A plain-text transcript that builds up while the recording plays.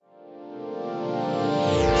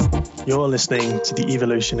You're listening to the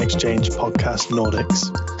Evolution Exchange podcast Nordics,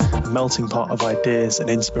 a melting pot of ideas and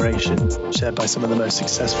inspiration shared by some of the most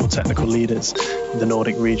successful technical leaders in the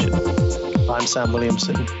Nordic region. I'm Sam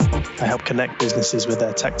Williamson. I help connect businesses with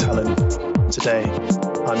their tech talent. Today,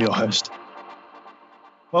 I'm your host.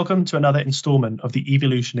 Welcome to another installment of the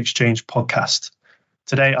Evolution Exchange podcast.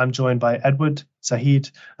 Today, I'm joined by Eduard, Zahid,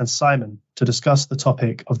 and Simon to discuss the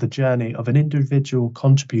topic of the journey of an individual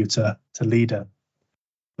contributor to leader.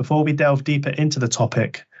 Before we delve deeper into the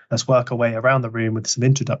topic, let's work our way around the room with some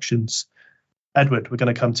introductions. Eduard, we're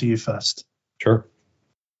going to come to you first. Sure.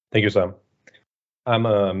 Thank you, Sam. I'm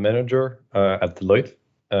a manager at Deloitte,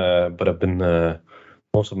 but I've been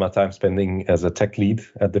most of my time spending as a tech lead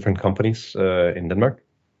at different companies in Denmark.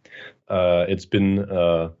 It's been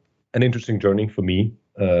an interesting journey for me,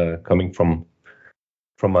 coming from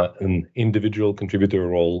an individual contributor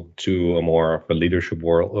role to a more of a leadership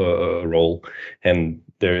role, and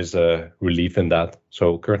there is a relief in that.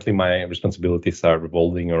 So currently my responsibilities are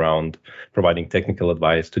revolving around providing technical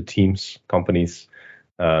advice to teams, companies,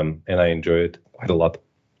 and I enjoy it quite a lot.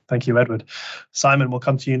 Thank you, Eduard. Simon, we'll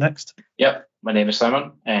come to you next. Yeah, my name is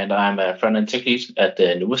Simon, and I'm a front-end tech lead at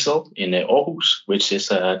the Novicell in Aarhus, which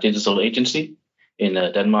is a digital agency in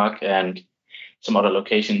Denmark and some other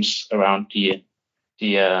locations around the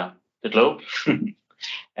globe.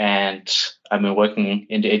 And I've been working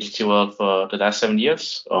in the agency world for the last 7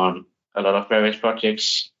 years on a lot of various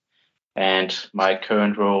projects. And my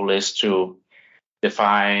current role is to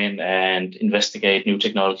define and investigate new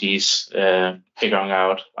technologies, figuring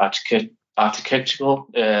out architectural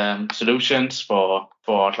solutions for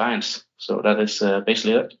our clients. So that is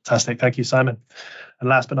basically it. Fantastic. Thank you, Simon. And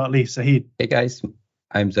last but not least, Zahid. Hey guys,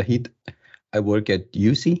 I'm Zahid. I work at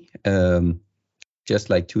Yousee.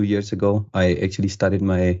 Just like 2 years ago, I actually started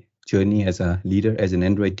my journey as a leader, as an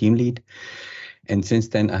Android team lead. And since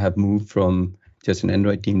then, I have moved from just an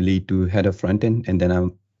Android team lead to head of Frontend. And then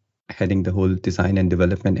I'm heading the whole design and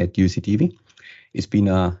development at Yousee TV. It's been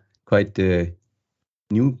a quite a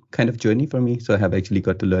new kind of journey for me. So I have actually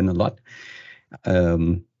got to learn a lot.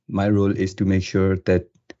 My role is to make sure that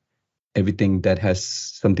everything that has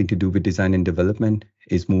something to do with design and development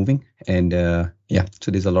is moving. And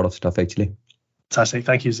so there's a lot of stuff actually. Fantastic.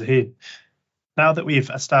 Thank you, Zahid. Now that we've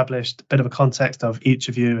established a bit of a context of each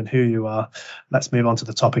of you and who you are, let's move on to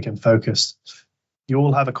the topic in focus. You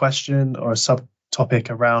all have a question or a subtopic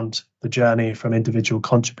around the journey from individual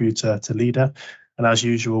contributor to leader. And as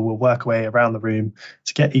usual, we'll work our way around the room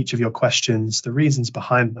to get each of your questions, the reasons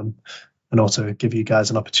behind them, and also give you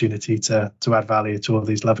guys an opportunity to add value to all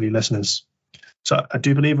these lovely listeners. So I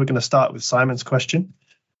do believe we're going to start with Simon's question.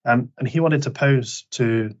 And he wanted to pose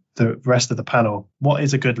to the rest of the panel, what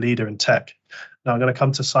is a good leader in tech? Now I'm going to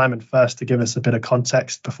come to Simon first to give us a bit of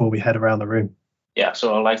context before we head around the room. Yeah,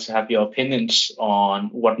 so I'd like to have your opinions on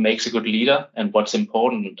what makes a good leader and what's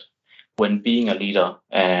important when being a leader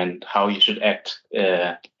and how you should act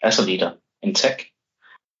as a leader in tech.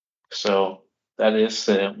 So that is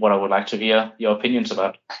what I would like to hear your opinions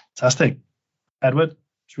about. Fantastic. Eduard,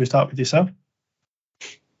 should we start with yourself?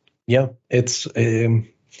 Yeah, it's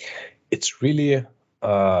really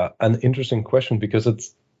an interesting question because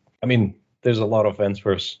there's a lot of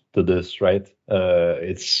answers to this, right?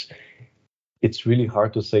 It's really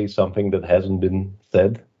hard to say something that hasn't been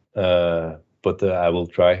said, but I will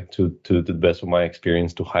try to the best of my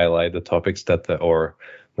experience to highlight the topics that, or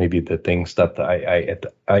maybe the things that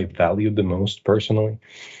I value the most personally.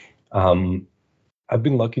 I've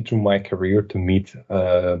been lucky through my career to meet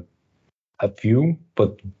a few,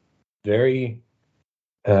 but very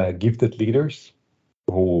gifted leaders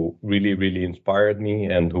who really, really inspired me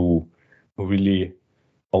and who really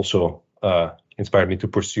also inspired me to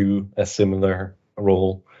pursue a similar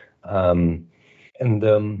role. And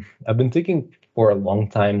I've been thinking for a long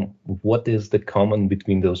time, what is the common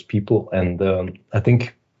between those people? And I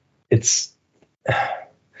think it's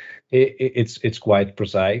quite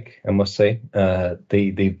prosaic, I must say.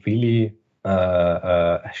 They really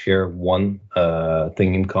share one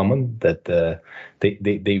thing in common, that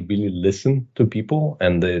they really listen to people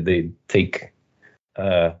and they take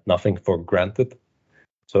nothing for granted,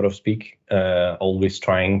 so to speak, always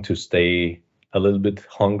trying to stay a little bit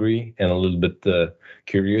hungry and a little bit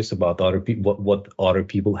curious about other people, what other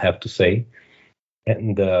people have to say.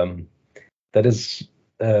 And that is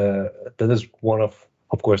one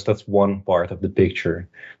of course, that's one part of the picture.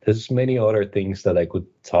 There's many other things that I could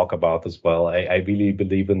talk about as well. I really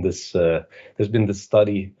believe in this. There's been this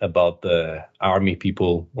study about the army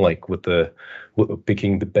people, like with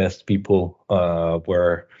picking the best people,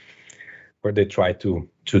 where they try to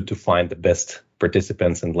find the best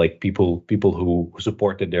participants and like people who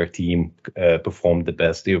supported their team performed the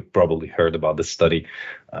best. You've probably heard about this study.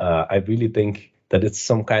 I really think that it's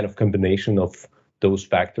some kind of combination of those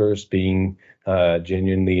factors, being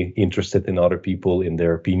genuinely interested in other people, in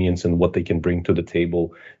their opinions and what they can bring to the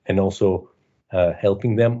table, and also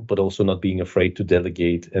helping them, but also not being afraid to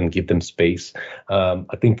delegate and give them space.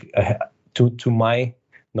 I think to my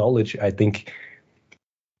knowledge, I think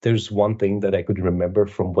there's one thing that I could remember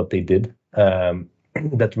from what they did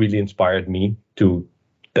that really inspired me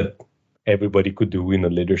that everybody could do in a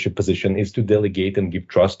leadership position, is to delegate and give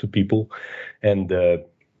trust to people. And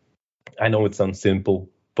I know it sounds simple,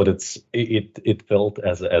 but it felt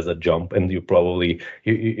as a jump. And you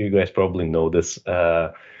guys probably know this,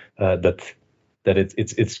 that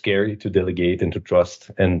it's scary to delegate and to trust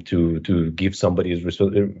and to give somebody his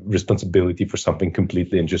responsibility for something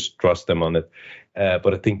completely and just trust them on it.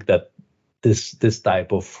 But I think that this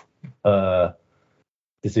type of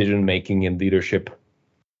decision making and leadership,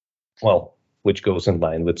 well, which goes in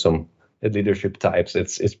line with some leadership types,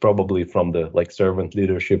 it's probably from the like servant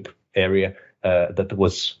leadership area, that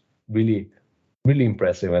was really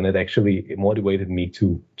impressive, and it actually motivated me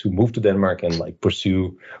to move to Denmark and like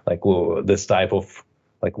pursue like this type of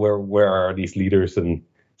like where are these leaders, and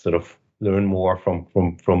sort of learn more from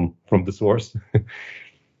the source.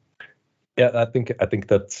 Yeah, I think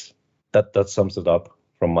that sums it up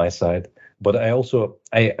from my side. But I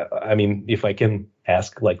mean, if I can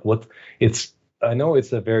ask, like, I know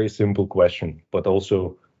it's a very simple question, but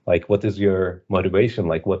also like, what is your motivation?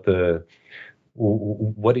 Like, what do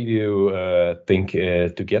you think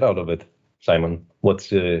to get out of it, Simon?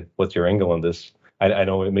 What's your angle on this? I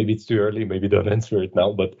know maybe it's too early, maybe don't answer it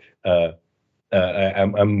now, but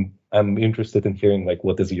I'm interested in hearing like,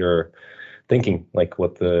 what is your thinking? Like,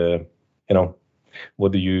 what do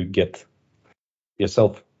you get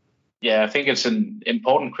yourself? Yeah, I think it's an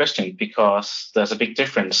important question, because there's a big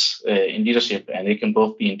difference in leadership, and it can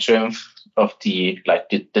both be in terms of the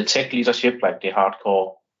tech leadership, like the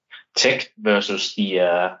hardcore tech, versus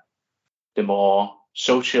the more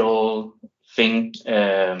social thing.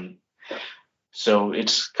 So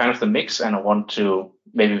it's kind of the mix, and I want to,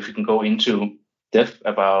 maybe if we can go into depth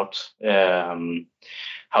about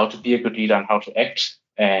how to be a good leader and how to act,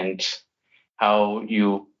 and how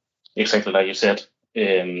you, exactly like you said,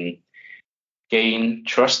 gain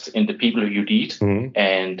trust in the people you lead, mm-hmm.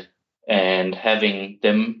 and having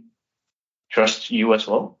them trust you as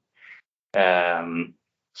well.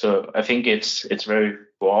 So I think it's very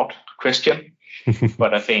broad question,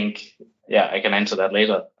 but I think, yeah, I can answer that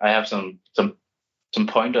later. I have some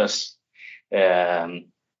pointers telling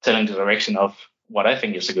the direction of what I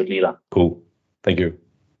think is a good leader. Cool, thank you.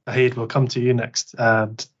 Zahid, we'll come to you next.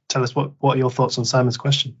 Tell us what are your thoughts on Simon's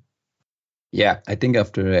question? Yeah, I think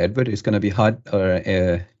after Edward, it's going to be hard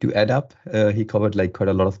to add up. He covered like quite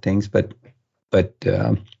a lot of things, but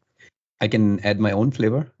I can add my own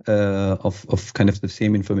flavor of kind of the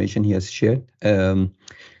same information he has shared.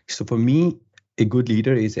 So for me, a good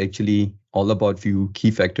leader is actually all about few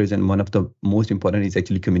key factors, and one of the most important is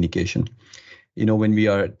actually communication. You know, when we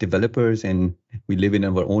are developers and we live in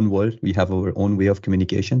our own world, we have our own way of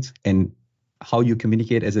communications, and how you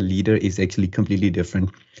communicate as a leader is actually completely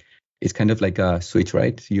different. It's kind of like a switch,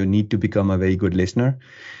 right? You need to become a very good listener.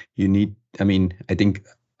 I think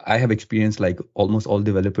I have experienced like almost all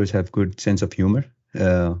developers have good sense of humor.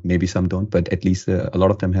 Maybe some don't, but at least a lot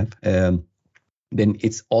of them have. Then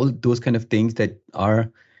it's all those kind of things that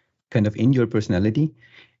are kind of in your personality,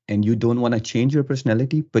 and you don't want to change your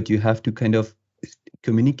personality, but you have to kind of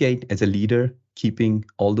communicate as a leader, keeping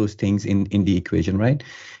all those things in the equation, right?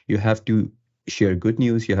 You have to share good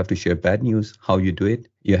news, you have to share bad news. How you do it,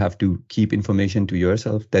 you have to keep information to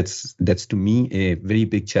yourself. That's to me a very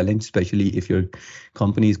big challenge, especially if your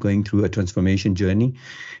company is going through a transformation journey.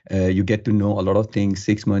 You get to know a lot of things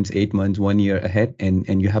 6 months, 8 months, 1 year ahead,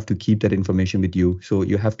 and you have to keep that information with you. So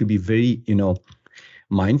you have to be very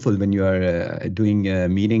mindful when you are doing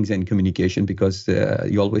meetings and communication, because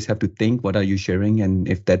you always have to think, what are you sharing, and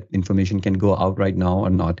if that information can go out right now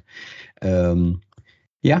or not.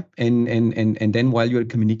 Yeah, and then while you're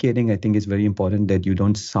communicating, I think it's very important that you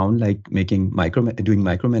don't sound like doing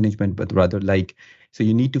micromanagement, but rather like, so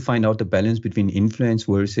you need to find out the balance between influence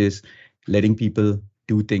versus letting people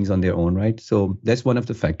do things on their own, right? So that's one of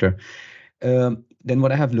the factor. Then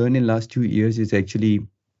what I have learned in the last 2 years is actually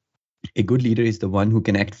a good leader is the one who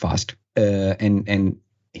can act fast, and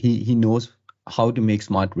he knows how to make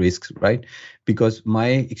smart risks, right? Because my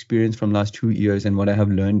experience from last 2 years and what I have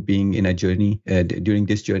learned being in a journey during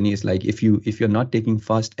this journey is like, if you're not taking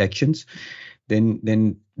fast actions, then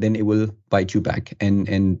it will bite you back.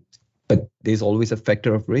 And but there's always a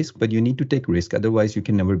factor of risk, but you need to take risk. Otherwise, you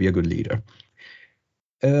can never be a good leader.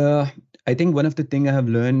 I think one of the things I have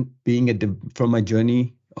learned from my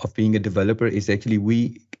journey of being a developer is actually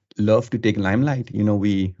we love to take limelight.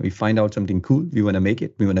 We find out something cool, we want to make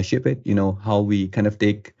it, we want to ship it. How we kind of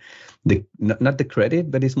take not the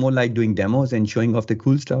credit, but it's more like doing demos and showing off the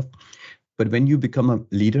cool stuff. But when you become a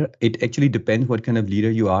leader, it actually depends what kind of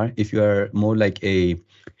leader you are. If you are more like a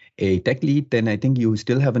tech lead, then I think you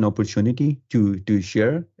still have an opportunity to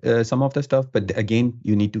share some of the stuff. But again,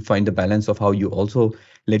 you need to find the balance of how you also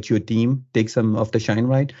let your team take some of the shine,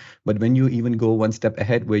 right? But when you even go one step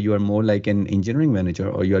ahead, where you are more like an engineering manager,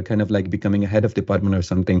 or you are kind of like becoming a head of department or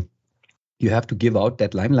something, you have to give out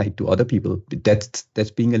that limelight to other people.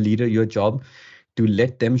 That's being a leader, your job, to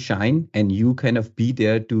let them shine, and you kind of be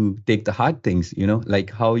there to take the hard things,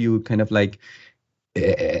 like how you kind of like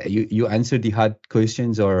you answer the hard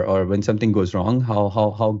questions, or when something goes wrong,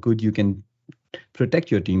 how good you can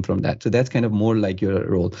protect your team from that. So that's kind of more like your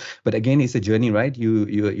role. But again, it's a journey, right?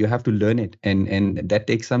 You have to learn it, and that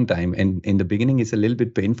takes some time. And in the beginning, it's a little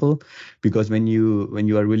bit painful, because when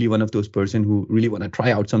you are really one of those person who really want to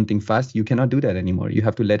try out something fast, you cannot do that anymore. You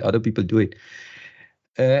have to let other people do it.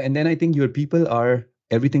 And then I think your people are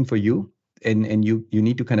everything for you, and you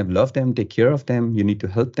need to kind of love them, take care of them, you need to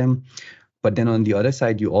help them. But then on the other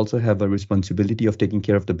side, you also have a responsibility of taking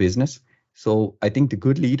care of the business. So I think the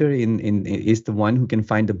good leader is the one who can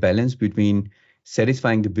find the balance between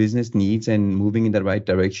satisfying the business needs and moving in the right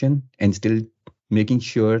direction, and still making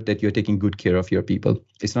sure that you're taking good care of your people.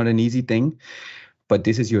 It's not an easy thing, but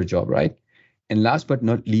this is your job, right? And last but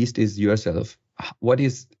not least is yourself.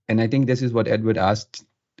 And I think this is what Edward asked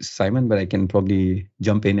Simon, but I can probably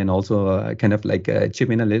jump in and also kind of like chip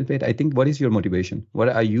in a little bit. I think, what is your motivation? What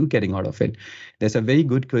are you getting out of it? That's a very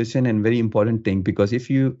good question and very important thing, because if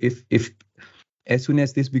as soon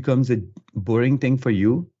as this becomes a boring thing for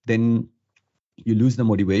you, then you lose the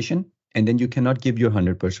motivation, and then you cannot give your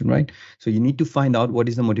 100%, right? So you need to find out what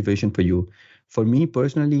is the motivation for you. For me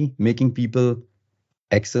personally, making people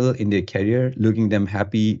excel in their career, looking them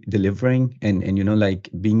happy, delivering, and like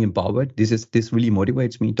being empowered. This really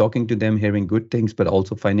motivates me. Talking to them, hearing good things, but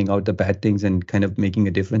also finding out the bad things and kind of making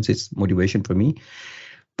a difference is motivation for me.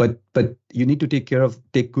 But you need to take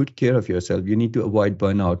good care of yourself. You need to avoid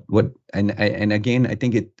burnout. And again, I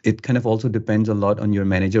think it kind of also depends a lot on your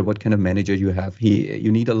manager, what kind of manager you have.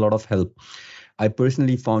 You need a lot of help. I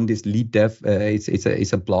personally found this Lead Dev.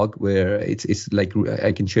 It's a blog where it's like,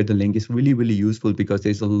 I can share the link. It's really, really useful, because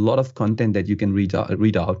there's a lot of content that you can read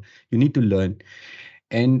out. You need to learn,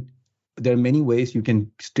 and there are many ways you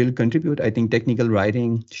can still contribute. I think technical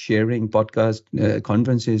writing, sharing, podcast,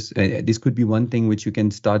 conferences. This could be one thing which you can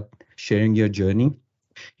start sharing your journey.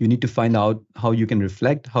 You need to find out how you can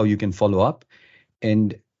reflect, how you can follow up,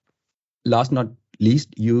 and last not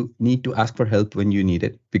least, you need to ask for help when you need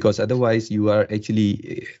it, because otherwise you are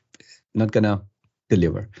actually not gonna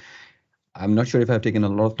deliver. I'm not sure if I've taken a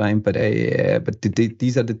lot of time, but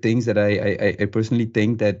these are the things that I personally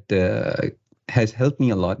think that has helped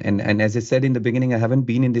me a lot. And as I said in the beginning, I haven't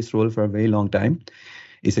been in this role for a very long time.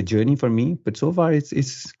 It's a journey for me, but so far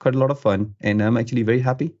it's quite a lot of fun, and I'm actually very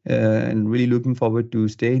happy and really looking forward to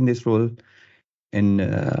stay in this role and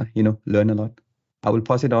learn a lot. I will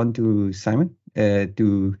pass it on to Simon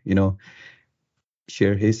to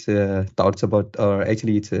share his thoughts about, or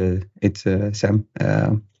actually it's Sam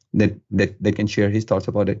that can share his thoughts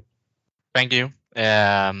about it. Thank you.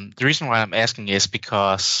 The reason why I'm asking is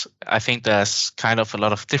because I think there's kind of a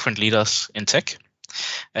lot of different leaders in tech.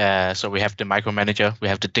 So we have the micromanager, we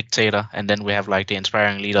have the dictator, and then we have like the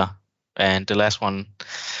inspiring leader. And the last one,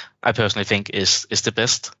 I personally think is the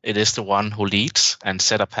best. It is the one who leads and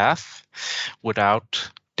set a path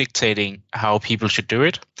without dictating how people should do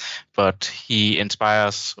it, but he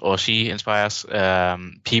inspires or she inspires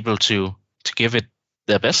people to give it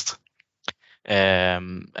their best.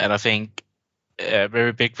 And I think a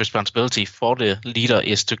very big responsibility for the leader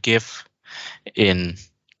is to give in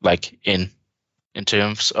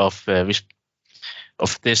terms of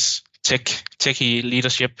this techie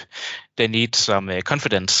leadership. They need some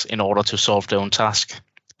confidence in order to solve their own task.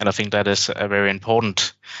 And I think that is a very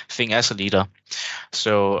important thing as a leader.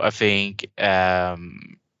 So I think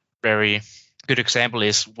very good example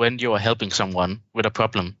is when you are helping someone with a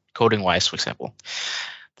problem, coding-wise, for example,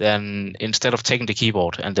 then instead of taking the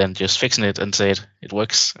keyboard and then just fixing it and say it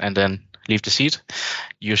works and then leave the seat,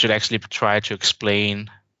 you should actually try to explain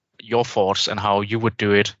your thoughts and how you would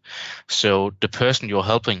do it, so the person you're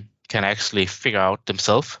helping can actually figure out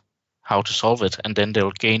themselves how to solve it, and then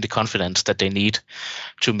they'll gain the confidence that they need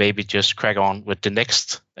to maybe just crack on with the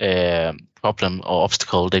next problem or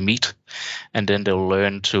obstacle they meet. and then they'll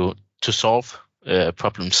learn to solve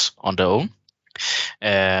problems on their own.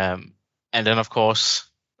 And then, of course,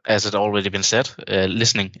 as it already been said,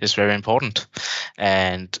 listening is very important,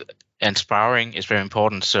 and sparring is very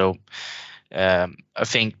important. So I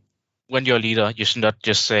think when you're a leader, you should not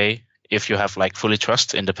just say, if you have like fully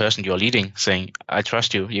trust in the person you're leading, saying, I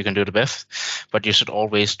trust you, you can do the best, but you should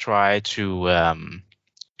always try to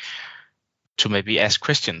maybe ask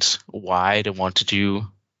questions why they want to do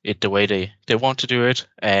it the way they want to do it,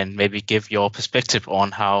 and maybe give your perspective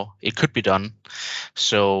on how it could be done.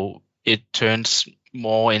 So it turns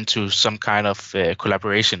more into some kind of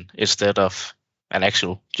collaboration instead of an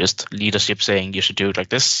actual just leadership saying you should do it like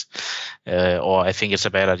this, or I think it's a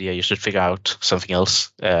bad idea, you should figure out something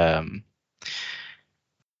else. Yeah,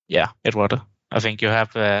 Eduard, I think you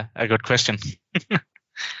have a good question.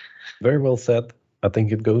 Very well said. I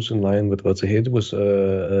think it goes in line with what Zahid was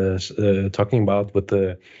talking about, with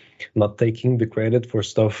the not taking the credit for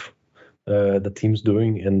stuff the team's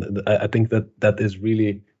doing, and I think that is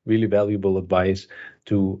really, really valuable advice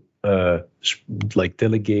to like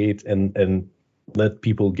delegate and let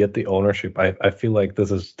people get the ownership. I feel like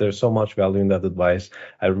there's so much value in that advice.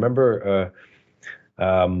 I remember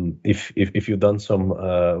if you've done some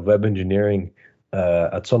web engineering.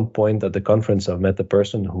 At some point at the conference, I've met a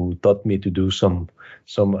person who taught me to do some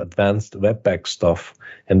advanced Webpack stuff,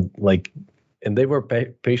 and they were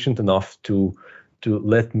patient enough to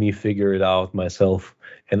let me figure it out myself,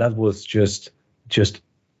 and that was just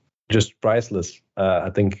priceless. I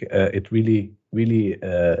think it really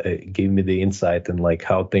gave me the insight in like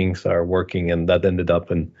how things are working, and that ended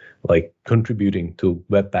up in like contributing to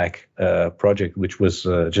Webpack project, which was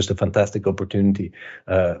just a fantastic opportunity.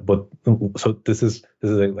 But so this is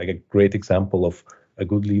like a great example of a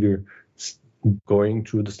good leader going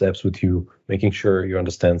through the steps with you, making sure you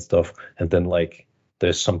understand stuff, and then like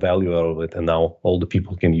there's some value out of it, and now all the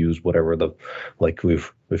people can use whatever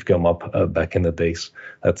we've come up back in the days.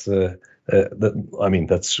 That's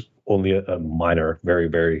that's only a minor, very,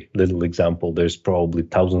 very little example. There's probably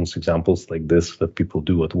thousands examples like this that people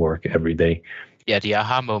do at work every day. Yeah, the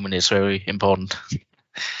aha moment is very important.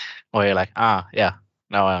 Where you're like, yeah,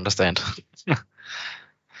 now I understand.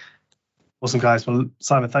 Awesome, guys. Well,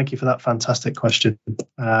 Simon, thank you for that fantastic question.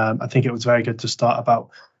 I think it was very good to start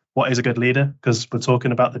about what is a good leader, because we're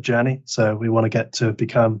talking about the journey. So we want to get to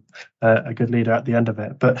become a good leader at the end of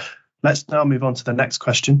it. But let's now move on to the next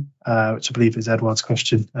question, which I believe is Eduard's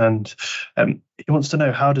question. And he wants to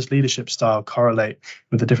know, how does leadership style correlate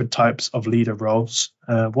with the different types of leader roles?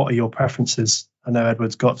 What are your preferences? I know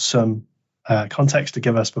Eduard's got some context to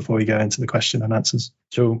give us before we go into the question and answers.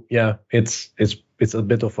 So yeah, it's a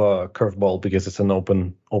bit of a curveball because it's an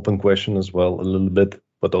open question as well, a little bit.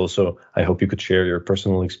 But also, I hope you could share your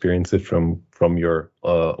personal experiences from your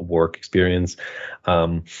work experience.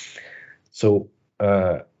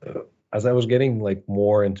 As I was getting like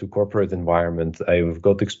more into corporate environment, I've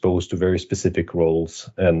got exposed to very specific roles.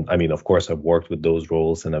 And I mean, of course, I've worked with those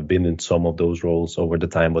roles and I've been in some of those roles over the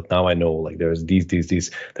time. But now I know like there's these.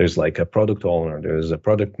 There's like a product owner, there's a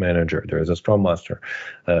product manager, there's a scrum master,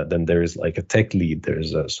 then there's like a tech lead,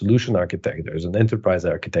 there's a solution architect, there's an enterprise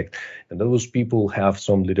architect, and those people have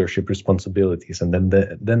some leadership responsibilities, and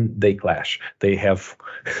then they clash. They have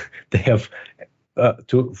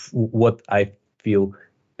to what I feel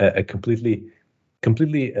a completely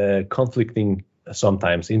conflicting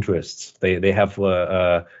sometimes interests. They have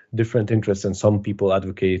different interests, and some people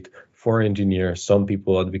advocate for engineers, some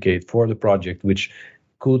people advocate for the project, which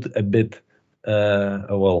could a bit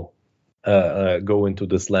go into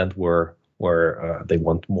this land where they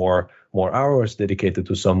want more hours dedicated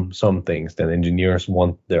to some things. Then engineers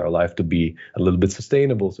want their life to be a little bit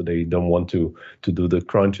sustainable, so they don't want to do the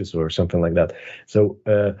crunches or something like that. So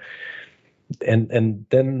and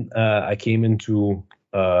then I came into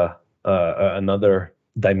another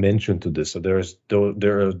dimension to this. So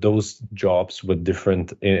there are those jobs with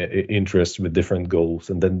different interests, with different goals,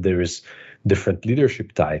 and then there is different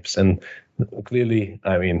leadership types. And clearly,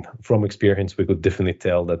 I mean, from experience, we could definitely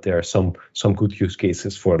tell that there are some good use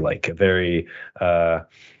cases for like a very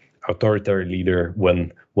authoritarian leader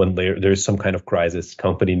when there's some kind of crisis,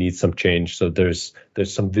 company needs some change. So there's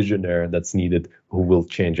some visionary that's needed who will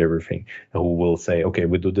change everything, who will say, okay,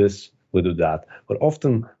 we do this, we do that. But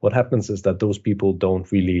often what happens is that those people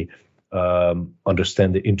don't really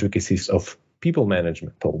understand the intricacies of people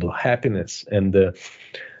management, all the happiness, and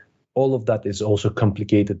all of that is also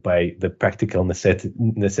complicated by the practical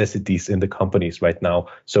necessities in the companies right now.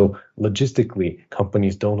 So logistically,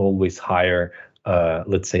 companies don't always hire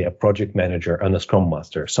let's say a project manager and a scrum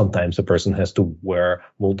master. Sometimes a person has to wear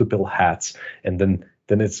multiple hats, and then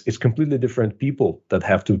then it's completely different people that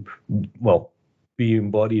have to, well, be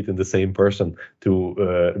embodied in the same person to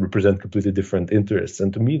represent completely different interests.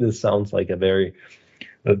 And to me, this sounds like a very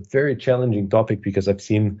challenging topic, because I've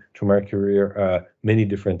seen through my career many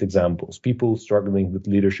different examples. People struggling with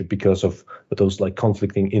leadership because of those like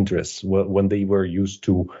conflicting interests when they were used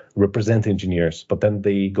to represent engineers, but then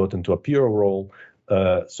they got into a peer role,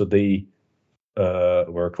 so they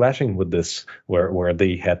were clashing with this, where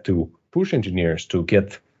they had to push engineers to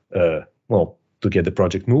get to get the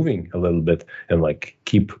project moving a little bit and like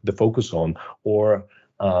keep the focus on, or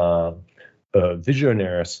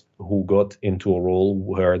visionaries who got into a role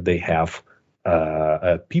where they have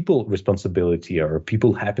a people responsibility or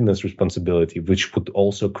people happiness responsibility, which would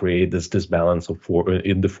also create this disbalance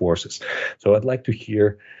in the forces. So I'd like to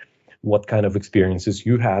hear what kind of experiences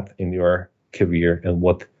you had in your career, and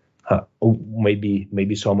what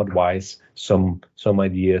maybe some advice, some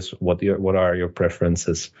ideas. What are your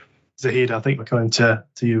preferences? Zahid, I think we're coming to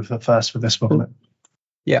you first for this one.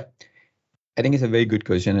 Yeah, I think it's a very good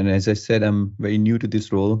question. And as I said, I'm very new to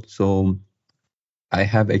this role. So I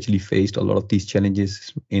have actually faced a lot of these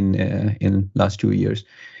challenges in last 2 years.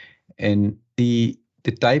 And the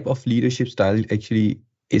type of leadership style actually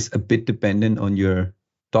is a bit dependent on your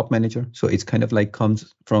top manager. So it's kind of like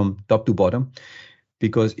comes from top to bottom,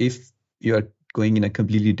 because if you're going in a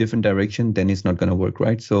completely different direction, then it's not going to work,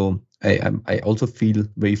 right? So I also feel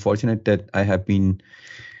very fortunate that I have been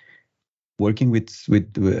working with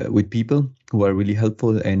people who are really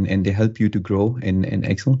helpful, and they help you to grow and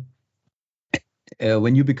excel.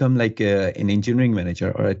 When you become like an engineering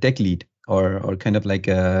manager or a tech lead, or kind of like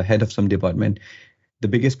a head of some department, the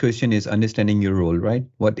biggest question is understanding your role, right?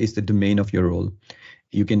 What is the domain of your role?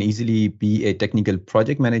 You can easily be a technical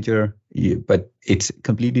project manager, but it's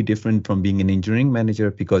completely different from being an engineering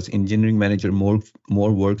manager, because engineering manager more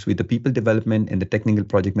works with the people development, and the technical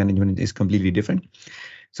project management is completely different.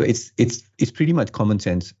 So it's pretty much common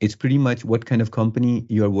sense. It's pretty much what kind of company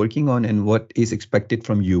you are working on and what is expected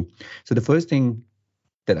from you. So the first thing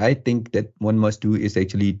that I think that one must do is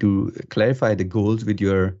actually to clarify the goals with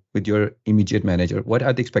your immediate manager. What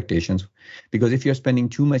are the expectations? Because if you're spending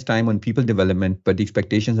too much time on people development, but the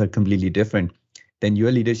expectations are completely different, then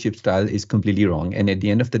your leadership style is completely wrong. And at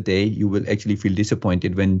the end of the day, you will actually feel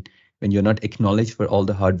disappointed when you're not acknowledged for all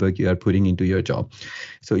the hard work you are putting into your job.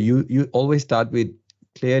 So you always start with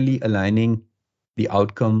clearly aligning the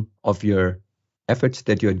outcome of your efforts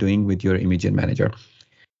that you're doing with your immediate manager.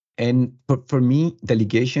 And for me,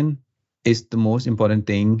 delegation is the most important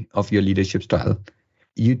thing of your leadership style.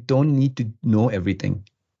 You don't need to know everything.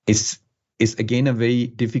 It's again a very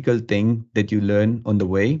difficult thing that you learn on the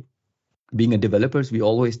way. Being a developer, we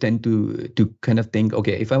always tend to kind of think,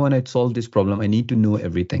 okay, if I want to solve this problem, I need to know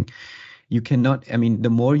everything. You cannot, I mean, the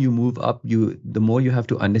more you move up, the more you have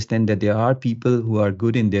to understand that there are people who are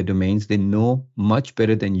good in their domains. They know much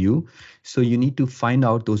better than you. So you need to find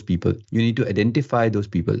out those people. You need to identify those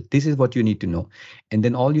people. This is what you need to know. And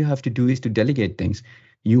then all you have to do is to delegate things.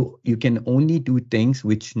 You can only do things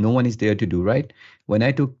which no one is there to do, right? When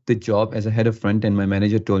I took the job as a head of Frontend, my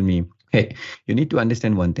manager told me, hey, you need to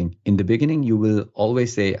understand one thing. In the beginning, you will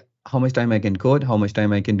always say how much time I can code, how much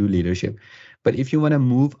time I can do leadership. But if you want to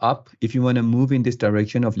move up, if you want to move in this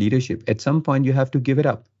direction of leadership, at some point you have to give it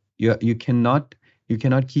up. You cannot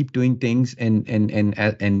keep doing things and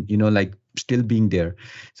like still being there.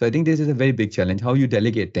 So I think this is a very big challenge, how you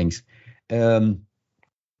delegate things.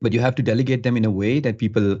 But you have to delegate them in a way that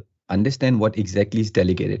people understand what exactly is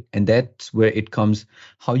delegated. And that's where it comes,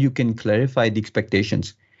 how you can clarify the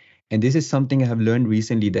expectations. And this is something I have learned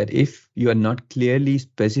recently, that if you are not clearly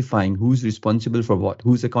specifying who's responsible for what,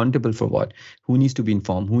 who's accountable for what, who needs to be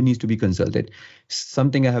informed, who needs to be consulted.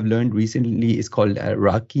 Something I have learned recently is called a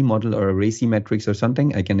RACI model or a RACI matrix or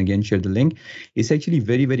something. I can again share the link. It's actually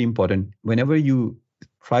very, very important. Whenever you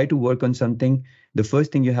try to work on something, the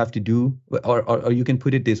first thing you have to do, or you can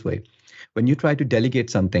put it this way. When you try to delegate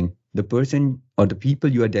something, the person or the people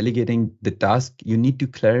you are delegating the task, you need to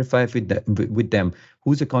clarify with them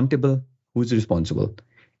who's accountable, who's responsible.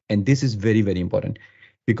 And this is very, very important,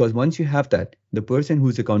 because once you have that, the person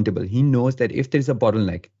who's accountable, he knows that if there's a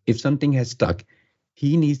bottleneck, if something has stuck,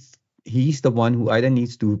 he's the one who either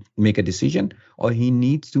needs to make a decision, or he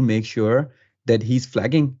needs to make sure that he's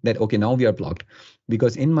flagging that, okay, now we are blocked.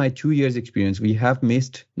 Because in my 2 years experience, we have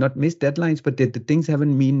not missed deadlines, but the things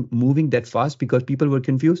haven't been moving that fast because people were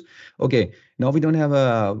confused. Okay, now we don't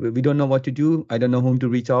know what to do. I don't know whom to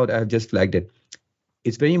reach out. I have just flagged it.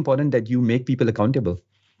 It's very important that you make people accountable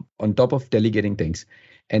on top of delegating things.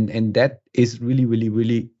 And that is really, really,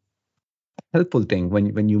 really helpful thing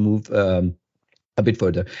when you move a bit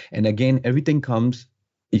further. And again, everything comes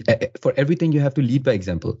for everything, you have to lead by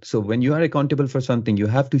example. So when you are accountable for something, you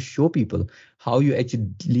have to show people how you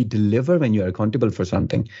actually deliver when you are accountable for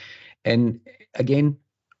something. And again,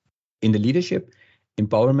 in the leadership,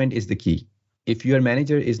 empowerment is the key. If your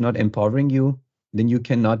manager is not empowering you, then you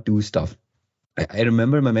cannot do stuff. I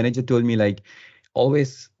remember my manager told me, like,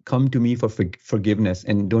 always come to me for forgiveness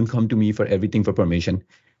and don't come to me for everything for permission.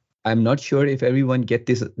 I'm not sure if everyone get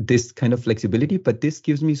this kind of flexibility, but this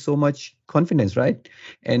gives me so much confidence, right?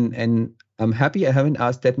 And I'm happy I haven't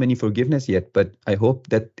asked that many forgiveness yet, but I hope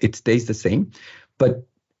that it stays the same. But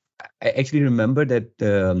I actually remember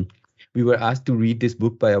that we were asked to read this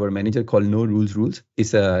book by our manager called No Rules Rules.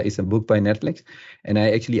 It's a book by Netflix, and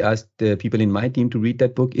I actually asked the people in my team to read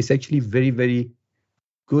that book. It's actually very, very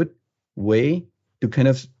good way to kind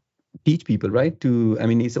of teach people, right? I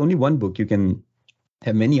mean, it's only one book. You can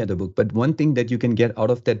have many other books, but one thing that you can get out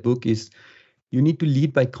of that book is you need to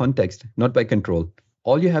lead by context, not by control.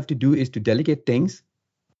 All you have to do is to delegate things,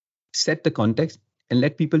 set the context, and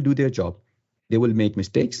let people do their job. They will make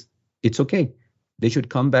mistakes. It's okay. They should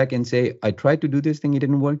come back and say, I tried to do this thing, it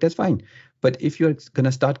didn't work. That's fine. But if you're going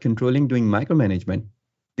to start controlling, doing micromanagement,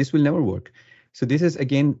 this will never work. So this is,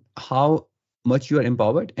 again, how much you are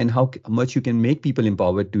empowered and how much you can make people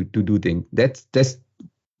empowered to do things. That's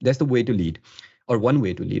the way to lead, or one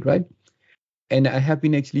way to lead, right? And I have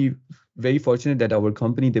been actually very fortunate that our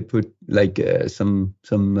company, they put like some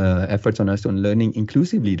efforts on us on learning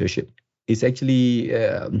inclusive leadership. It's actually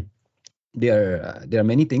there are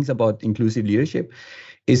many things about inclusive leadership.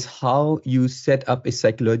 Is how you set up a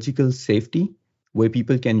psychological safety where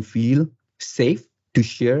people can feel safe to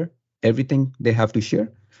share everything they have to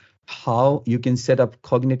share. How you can set up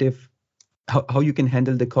cognitive, how you can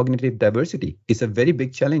handle the cognitive diversity. It's a very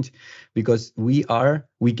big challenge because we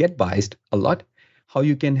get biased a lot. How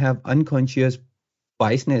you can have unconscious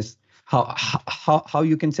biasness. How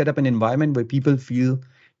you can set up an environment where people feel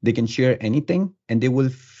they can share anything and they will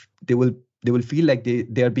feel like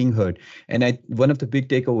they are being heard. And one of the big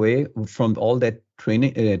takeaway from all that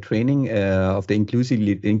training of the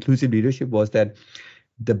inclusive leadership was that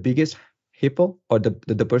the biggest hippo, or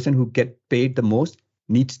the person who get paid the most,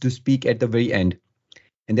 needs to speak at the very end.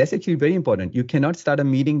 And that's actually very important. You cannot start a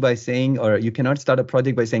meeting by saying, or you cannot start a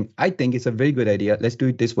project by saying, I think it's a very good idea, let's do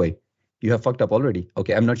it this way. You have fucked up already.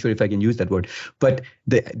 Okay, I'm not sure if I can use that word. But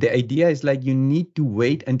the idea is like you need to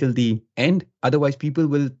wait until the end. Otherwise, people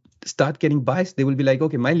will start getting biased. They will be like,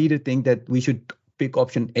 okay, my leader think that we should pick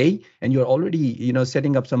option A, and you're already,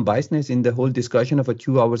 setting up some biasness in the whole discussion of a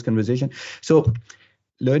 2 hours conversation. So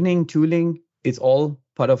learning, tooling, it's all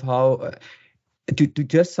part of how, to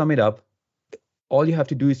just sum it up, all you have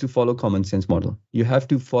to do is to follow common sense model. You have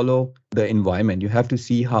to follow the environment. You have to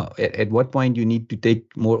see how, at what point you need to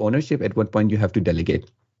take more ownership, at what point you have to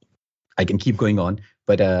delegate. I can keep going on,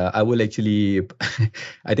 but I will actually,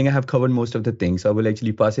 I think I have covered most of the things. So I will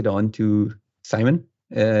actually pass it on to Simon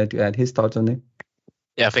to add his thoughts on it.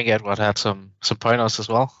 Yeah, I think Eduard had some pointers as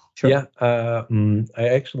well. Sure. Yeah, I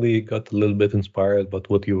actually got a little bit inspired by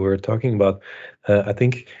what you were talking about. I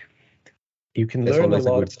think you can learn a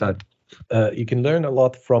lot. A good start. You can learn a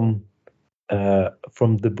lot from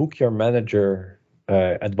the book your manager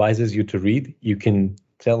advises you to read. You can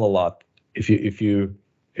tell a lot if you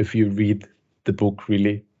read the book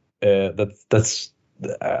really. I've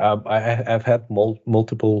had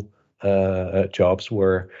multiple jobs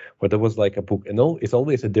where there was like a book, and it's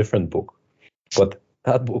always a different book, but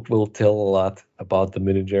that book will tell a lot about the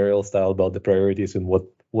managerial style, about the priorities, and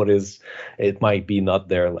what is. It might be not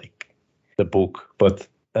there like the book, but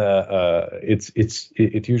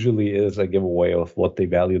it usually is a giveaway of what they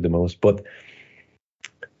value the most. But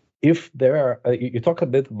if there are, you talk a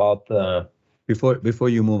bit about before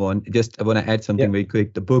you move on, just I want to add something very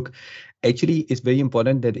quick. The book actually is very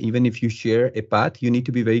important that even if you share a path, you need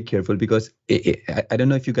to be very careful because I don't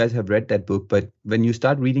know if you guys have read that book, but when you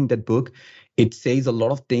start reading that book, it says a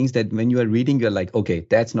lot of things that when you are reading, you're like, okay,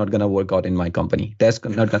 that's not going to work out in my company. That's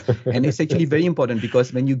not going to. And it's actually very important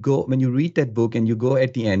because when you read that book and you go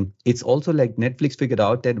at the end, it's also like Netflix figured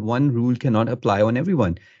out that one rule cannot apply on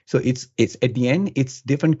everyone. So it's at the end, it's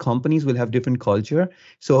different companies will have different culture.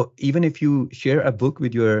 So even if you share a book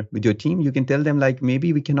with your team, you can tell them like,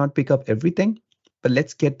 maybe we cannot pick up everything, but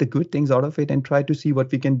let's get the good things out of it and try to see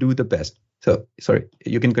what we can do the best. So sorry,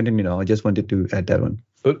 you can continue now. I just wanted to add that one.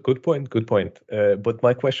 Good point. But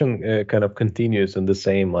my question kind of continues on the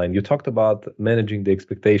same line. You talked about managing the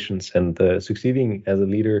expectations, and succeeding as a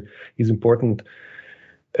leader is important.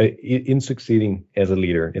 In succeeding as a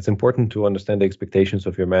leader, it's important to understand the expectations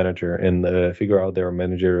of your manager and figure out their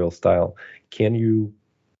managerial style. Can you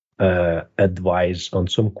advice on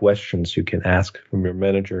some questions you can ask from your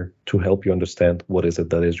manager to help you understand what is it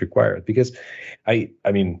that is required. Because I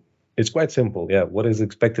mean, it's quite simple. Yeah, what is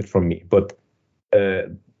expected from me? But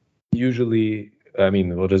usually, I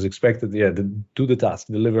mean, what is expected? Yeah, do the task,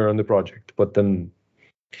 deliver on the project. But then,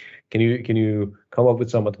 can you come up with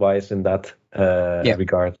some advice in that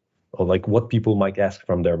regard, or like what people might ask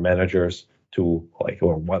from their managers to like,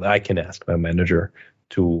 or what I can ask my manager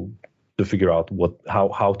to figure out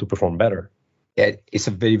how to perform better? Yeah, it's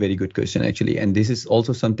a very, very good question actually, and this is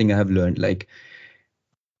also something I have learned. Like,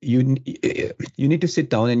 you need to sit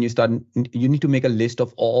down and you need to make a list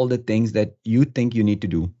of all the things that you think you need to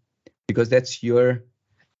do, because that's your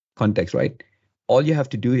context, right? All you have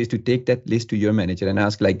to do is to take that list to your manager and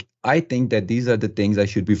ask, like, I think that these are the things I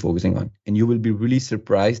should be focusing on. And you will be really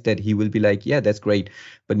surprised that he will be like, yeah, that's great,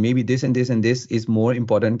 but maybe this and this and this is more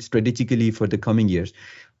important strategically for the coming years.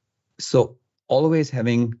 So always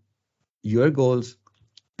having your goals,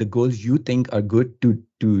 the goals you think are good to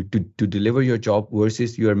deliver your job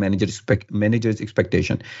versus your manager's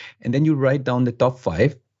expectation. And then you write down the top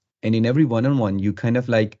 5, and in every one-on-one, you kind of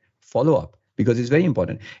like follow up, because it's very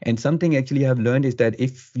important. And something actually I've learned is that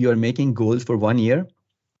if you're making goals for 1 year,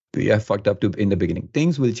 you have fucked up in the beginning.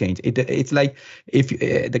 Things will change. It's like if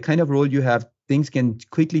the kind of role you have, things can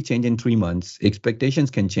quickly change in 3 months.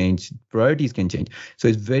 Expectations can change. Priorities can change. So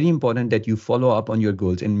it's very important that you follow up on your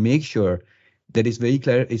goals and make sure that it's very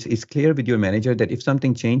clear. It's clear with your manager that if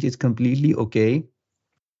something changes, it's completely okay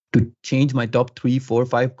to change my top 3, 4,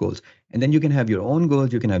 5 goals. And then you can have your own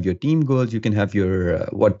goals. You can have your team goals. You can have your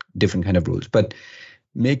different kind of rules. But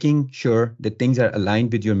making sure that things are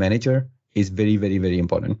aligned with your manager is very, very, very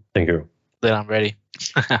important. Thank you. Then I'm ready.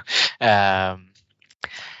 I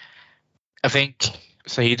think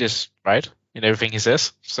Zahid is right in everything he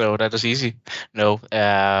says, so that is easy. No,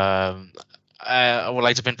 I would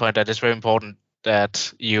like to pinpoint that it's very important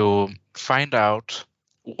that you find out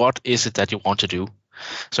what is it that you want to do.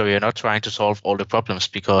 So you're not trying to solve all the problems,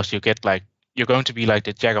 because you're going to be like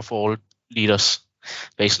the jack of all leaders,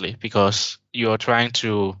 basically, because you're trying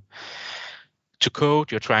to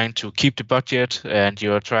code, you're trying to keep the budget, and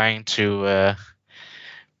you're trying to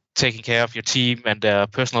taking care of your team and their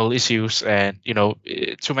personal issues, and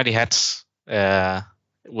too many hats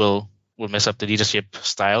will mess up the leadership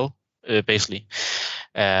style, basically.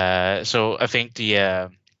 So I think the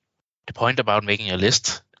point about making a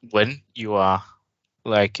list when you are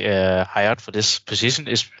hired for this position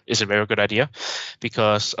is a very good idea,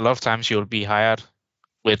 because a lot of times you'll be hired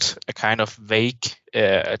with a kind of vague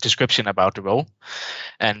description about the role,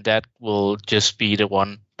 and that will just be the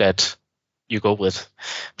one that you go with.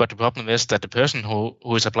 But the problem is that the person who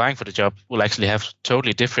is applying for the job will actually have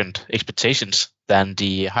totally different expectations than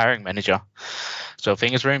the hiring manager. So I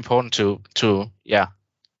think it's very important to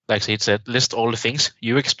like Zahid said, list all the things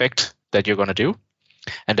you expect that you're going to do,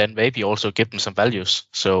 and then maybe also give them some values.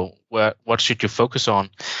 So what should you focus on?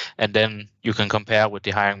 And then you can compare with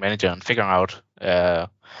the hiring manager and figure out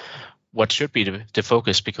what should be the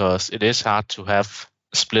focus, because it is hard to have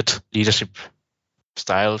split leadership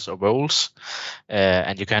styles or roles,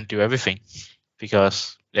 and you can't do everything,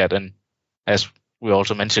 because then, as we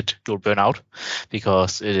also mentioned, you'll burn out,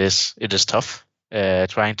 because it is tough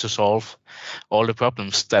trying to solve all the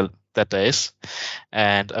problems that there is.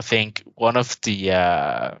 And I think one of the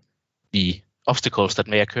obstacles that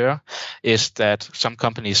may occur is that some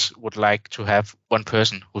companies would like to have one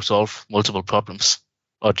person who solve multiple problems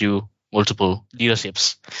or do multiple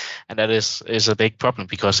leaderships, and that is a big problem,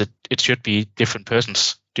 because it should be different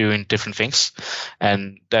persons doing different things.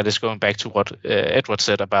 And that is going back to what Eduard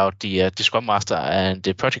said about the Scrum Master and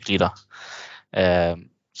the project leader. I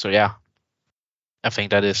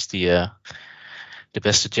think that is the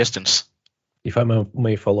best suggestions. If I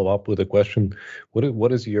may follow up with a question,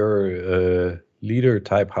 what is your leader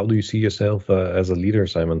type? How do you see yourself as a leader,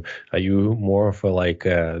 Simon? Are you more of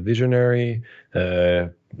a visionary,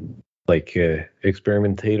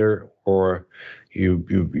 experimentator, or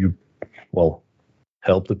you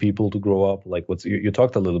help the people to grow up? Like, you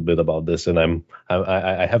talked a little bit about this, and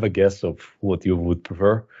I have a guess of what you would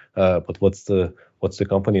prefer. But what's the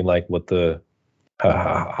company like?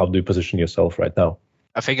 How do you position yourself right now?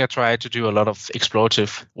 I think I try to do a lot of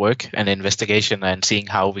explorative work and investigation, and seeing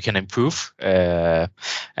how we can improve and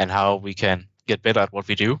how we can get better at what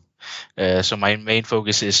we do. So my main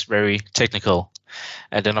focus is very technical.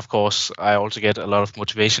 And then, of course, I also get a lot of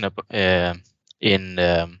motivation in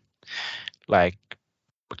what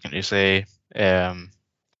can you say,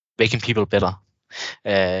 making people better.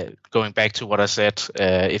 Going back to what I said,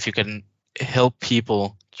 if you can help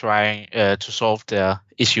people trying to solve their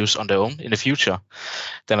issues on their own in the future,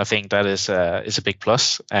 then I think that is a big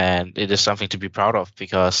plus, and it is something to be proud of,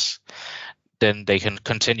 because then they can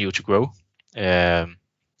continue to grow.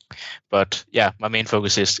 But yeah, my main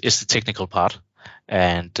focus is the technical part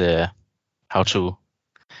and how to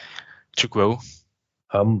grow.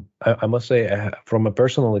 I must say, from a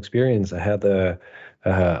personal experience, I had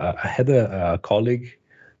a colleague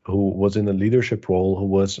who was in a leadership role, who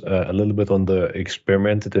was a little bit on the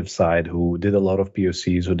experimentative side, who did a lot of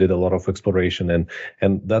POCs, who did a lot of exploration,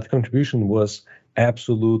 and that contribution was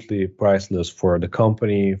absolutely priceless for the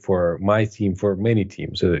company, for my team, for many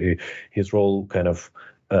teams. His role kind of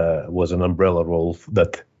was an umbrella role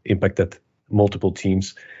that impacted multiple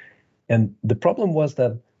teams. And the problem was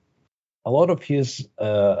that a lot of his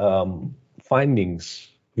findings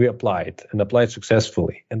we applied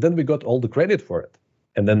successfully, and then we got all the credit for it.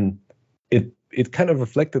 And then it kind of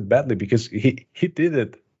reflected badly, because he did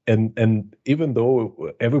it, and even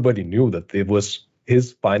though everybody knew that it was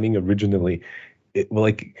his finding originally,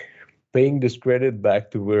 like paying this credit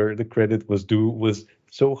back to where the credit was due was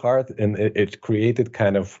so hard, and it created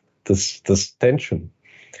kind of this tension.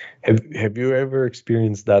 Have you ever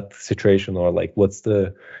experienced that situation, or like what's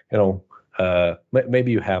the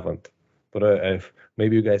maybe you haven't, but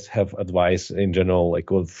maybe you guys have advice in general,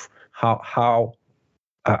 like of how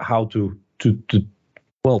to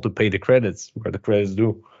pay the credits where the credits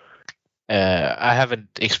due. I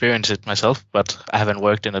haven't experienced it myself, but I haven't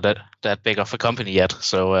worked in that big of a company yet,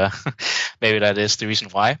 so maybe that is the reason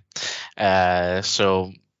why.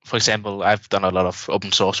 So, for example, I've done a lot of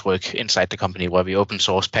open source work inside the company where we open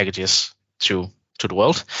source packages to the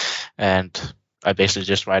world, and I basically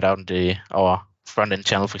just write out in our front-end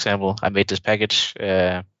channel, for example, I made this package.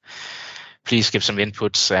 Please give some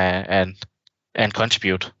inputs and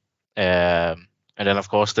contribute. And then, of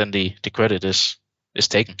course, then the credit is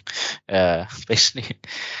taken, basically.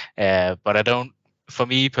 But for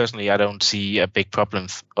me personally, I don't see a big problem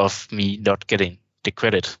of me not getting the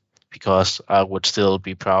credit, because I would still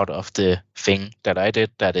be proud of the thing that I did,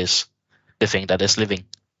 that is the thing that is living,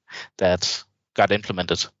 that got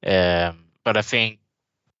implemented. But I think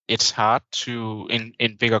it's hard to,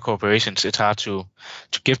 in bigger corporations, it's hard to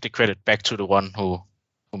give the credit back to the one who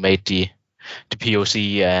made the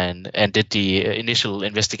POC and did the initial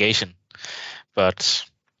investigation. But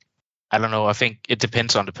I don't know, I think it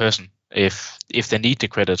depends on the person if they need the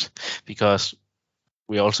credit, because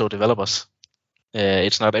we're also developers.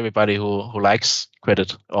 It's not everybody who likes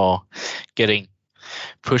credit or getting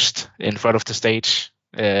pushed in front of the stage.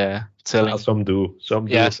 Telling some do.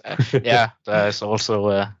 Yes, yeah, there's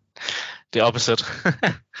also the opposite.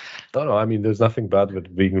 No, I mean, there's nothing bad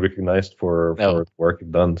with being recognized for work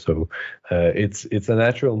done. So it's a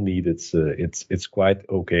natural need. It's quite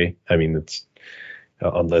okay. I mean, it's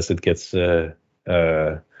unless it gets a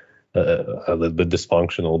little bit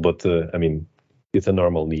dysfunctional, but I mean, it's a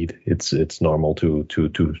normal need. It's normal to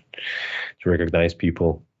recognize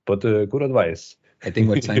people. But good advice. I think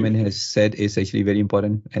what Simon has said is actually very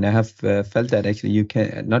important, and I have felt that actually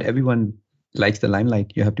not everyone likes the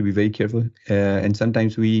limelight. You have to be very careful, and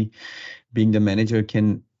sometimes we, being the manager,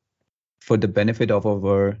 can, for the benefit of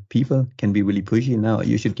our people, can be really pushy. Now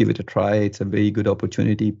you should give it a try. It's a very good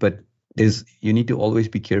opportunity, but you need to always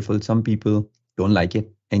be careful. Some people don't like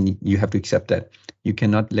it, and you have to accept that. You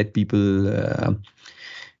cannot let people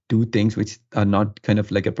do things which are not kind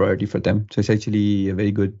of like a priority for them. So it's actually a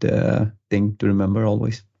very good thing to remember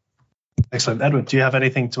always. Excellent. Edward, do you have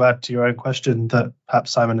anything to add to your own question that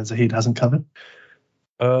perhaps Simon and Zahid hasn't covered?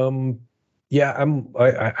 Yeah,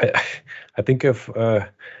 I think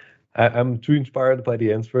I'm too inspired by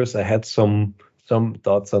the answers. I had some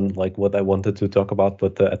thoughts on like what I wanted to talk about,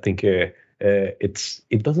 but I think it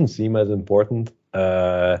doesn't seem as important.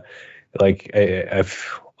 I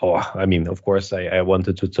mean, of course, I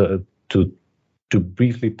wanted to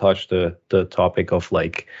briefly touch the topic of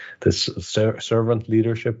like this servant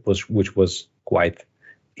leadership, which was quite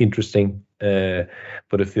interesting. But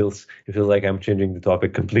it feels like I'm changing the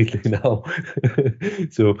topic completely now.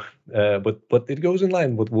 So, but it goes in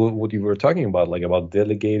line with what you were talking about, like about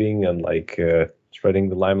delegating and like spreading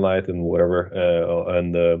the limelight and whatever.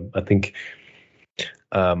 And I think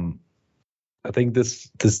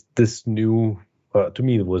this new. To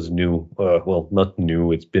me, it was new. Well, not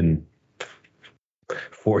new. It's been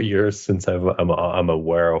 4 years since I'm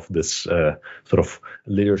aware of this sort of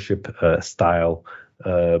leadership style.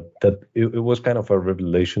 That it was kind of a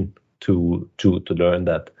revelation to learn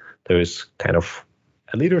that there is kind of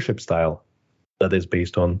a leadership style that is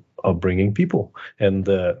based on bringing people and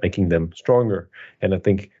making them stronger. And I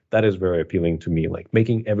think that is very appealing to me. Like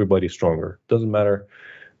making everybody stronger. Doesn't matter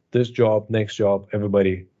this job, next job,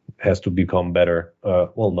 everybody has to become better.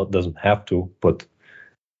 Doesn't have to, but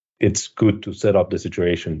it's good to set up the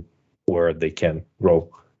situation where they can grow.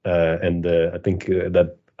 And I think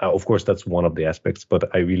that, of course, that's one of the aspects.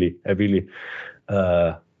 But I really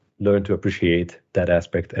learned to appreciate that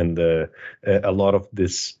aspect. And a lot of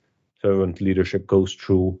this servant leadership goes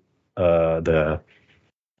through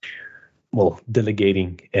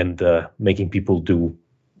delegating and making people do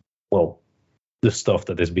the stuff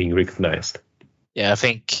that is being recognized. Yeah, I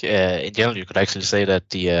think in general you could actually say that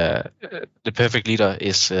the perfect leader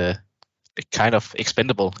is kind of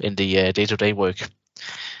expendable in the day-to-day work.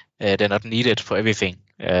 They're not needed for everything,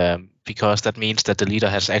 because that means that the leader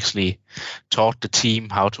has actually taught the team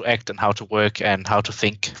how to act and how to work and how to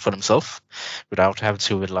think for themselves without having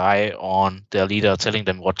to rely on their leader telling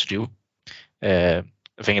them what to do. I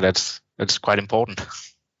think that's quite important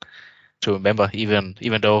to remember, even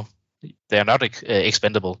though they are not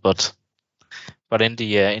expendable, but in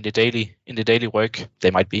the daily work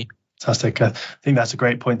they might be. Fantastic. I think that's a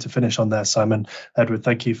great point to finish on there, Simon. Edward,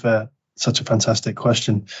 thank you for such a fantastic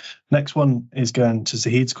question. Next one is going to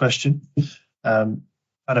Zahid's question. I'd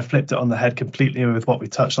have flipped it on the head completely with what we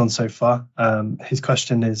touched on so far. His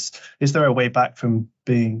question is there a way back from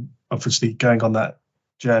being, obviously, going on that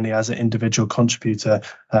journey as an individual contributor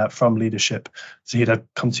from leadership? Zahid,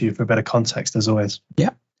 I'd come to you for a bit of context, as always. Yeah.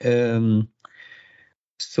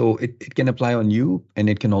 So it can apply on you, and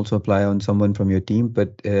it can also apply on someone from your team.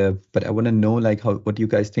 But I want to know, like, what you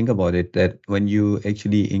guys think about it. That when you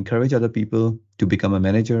actually encourage other people to become a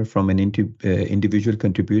manager from an individual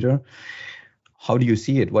contributor, how do you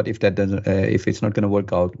see it? What if that doesn't? If it's not going to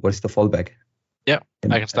work out, what's the fallback? Yeah,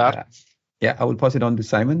 I can start. I will pass it on to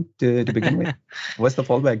Simon to begin with. What's the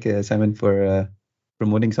fallback, Simon, for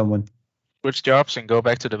promoting someone? Switch jobs and go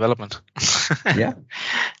back to development. Yeah.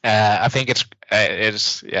 I think it's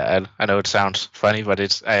I know it sounds funny, but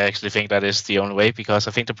I actually think that is the only way, because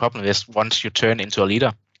I think the problem is once you turn into a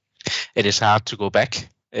leader, it is hard to go back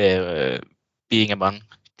being among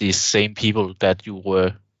the same people that you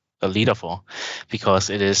were a leader for, because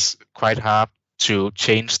it is quite hard to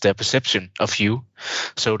change their perception of you.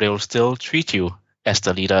 So they will still treat you as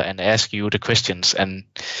the leader and ask you the questions and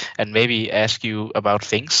maybe ask you about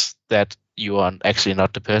things that you are actually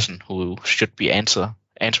not the person who should be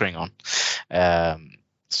answering on.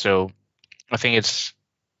 So I think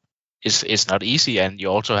it's not easy, and you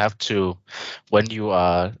also have to, when you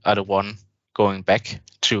are the one going back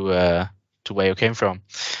to where you came from,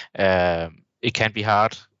 it can be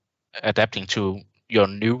hard adapting to your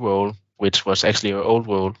new role, which was actually your old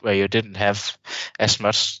role, where you didn't have as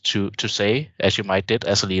much to say as you might did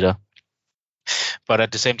as a leader. But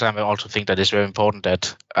at the same time, I also think that it's very important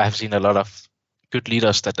that I have seen a lot of good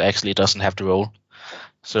leaders that actually doesn't have the role.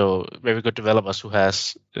 So very good developers who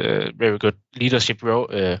has very good leadership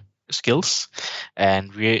skills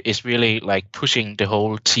and is really like pushing the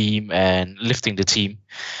whole team and lifting the team.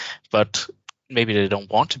 But maybe they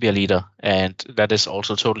don't want to be a leader, and that is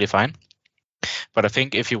also totally fine. But I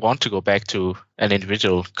think if you want to go back to an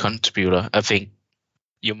individual contributor, I think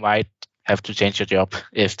you might have to change your job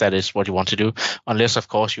if that is what you want to do, unless of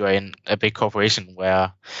course you are in a big corporation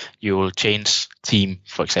where you will change team,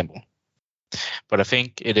 for example. But I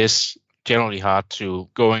think it is generally hard to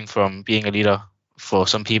going from being a leader for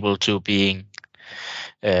some people to being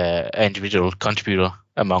an individual contributor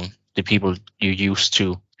among the people you used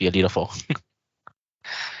to be a leader for.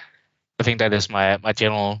 I think that is my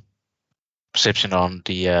general perception on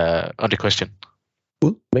the question.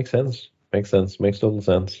 Cool. Makes total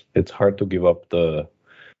sense. It's hard to give up the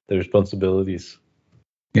responsibilities.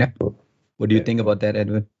 Yeah. What do you think about that,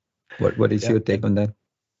 Edward? What is your take on that?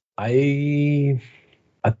 I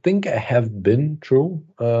think I have been through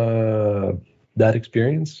that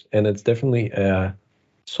experience, and it's definitely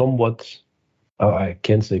somewhat, I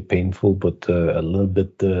can't say painful, but a little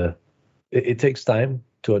bit. It takes time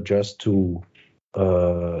to adjust to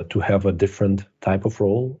have a different type of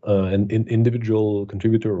role. An individual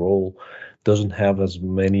contributor role doesn't have as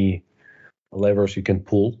many levers you can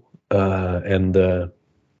pull, and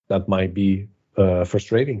that might be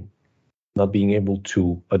frustrating. Not being able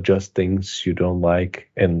to adjust things you don't like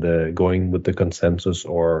and going with the consensus,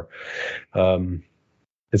 or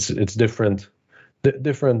it's different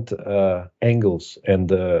angles,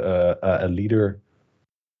 and a leader,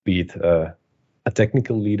 be it a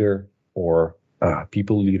technical leader or a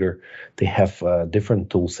people leader, they have a different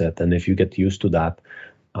tool set, and if you get used to that,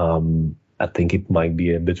 I think it might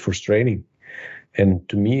be a bit frustrating. And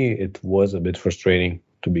to me, it was a bit frustrating,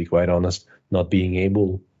 to be quite honest, not being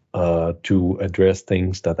able to address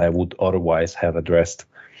things that I would otherwise have addressed.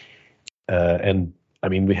 And I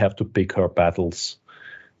mean, we have to pick our battles.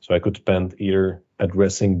 So I could spend either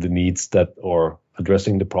addressing the needs that, or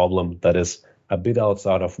addressing the problem that is a bit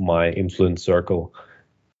outside of my influence circle,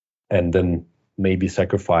 and then maybe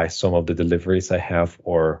sacrifice some of the deliveries I have,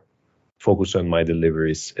 or focus on my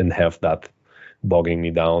deliveries and have that bogging me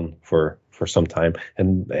down for some time.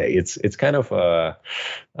 And it's kind of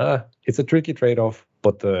it's a tricky trade-off,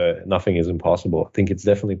 but nothing is impossible. I think it's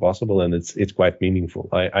definitely possible, and it's quite meaningful.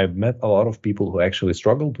 I've met a lot of people who actually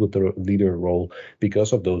struggled with the leader role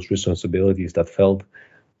because of those responsibilities that felt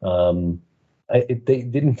they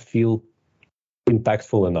didn't feel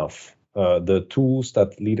impactful enough. The tools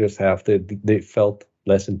that leaders have, they felt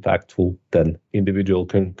less impactful than individual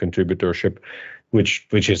contributorship, which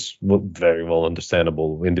is very well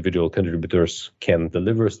understandable. Individual contributors can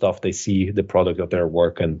deliver stuff. They see the product of their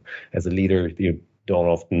work, and as a leader, you don't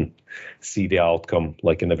often see the outcome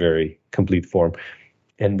like in a very complete form.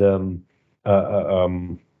 And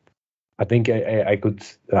I think I could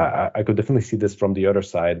definitely see this from the other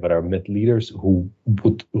side, but I met leaders who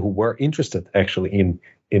were interested actually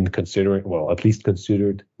in considering, well, at least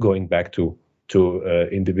considered going back to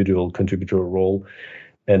individual contributor role,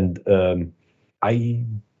 and I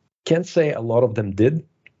can't say a lot of them did,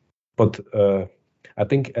 but I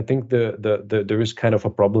think there is kind of a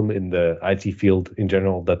problem in the IT field in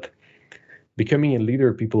general, that becoming a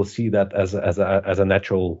leader, people see that as a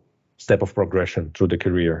natural step of progression through the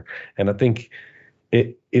career, and I think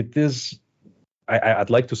it is. I'd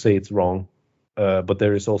like to say it's wrong, but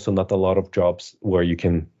there is also not a lot of jobs where you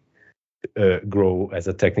can grow as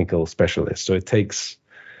a technical specialist. So it takes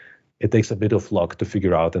a bit of luck to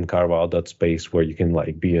figure out and carve out that space where you can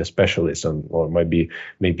like be a specialist, or maybe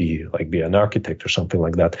like be an architect or something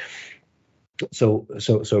like that. So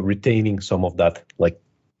retaining some of that like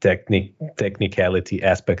technicality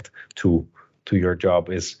aspect to your job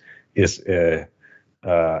is I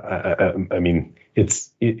mean,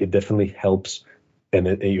 it definitely helps,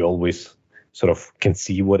 and you always sort of can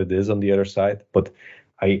see what it is on the other side. But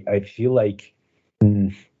I feel like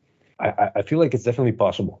I feel like it's definitely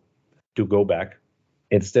possible to go back.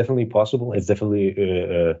 It's definitely possible. It's definitely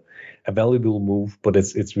a valuable move, but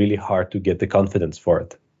it's really hard to get the confidence for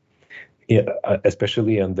it. Yeah,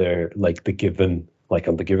 especially on the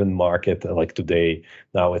given market like today.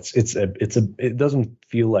 Now it doesn't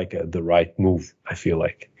feel like the right move, I feel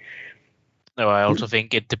like. No, I also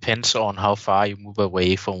think it depends on how far you move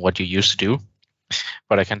away from what you used to do.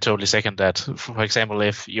 But I can totally second that. For example,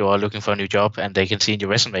 if you are looking for a new job and they can see in your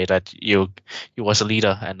resume that you was a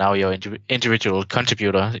leader and now you're an individual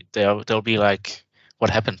contributor, they'll be like, what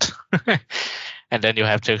happened? And then you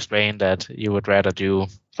have to explain that you would rather do,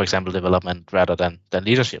 for example, development rather than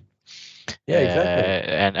leadership. Yeah,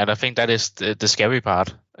 exactly. And I think that is the scary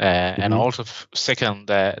part. And also second,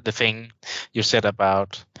 the thing you said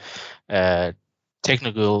about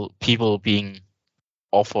technical people being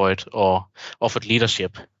offered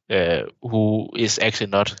leadership, who is actually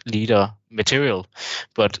not leader material.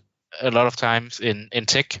 But a lot of times in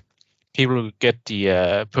tech, people get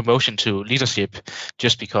the promotion to leadership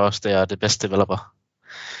just because they are the best developer,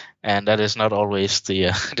 and that is not always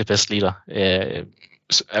the best leader.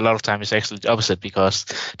 A lot of times it's actually the opposite, because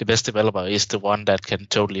the best developer is the one that can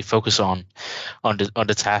totally focus on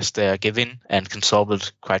the task they are given and can solve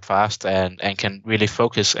it quite fast, and can really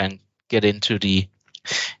focus and get into the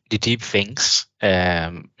deep things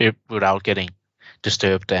without getting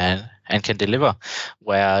disturbed, and can deliver.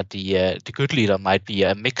 Where the good leader might be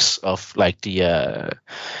a mix of like the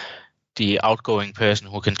outgoing person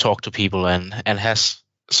who can talk to people and has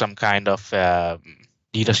some kind of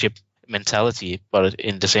leadership mentality, but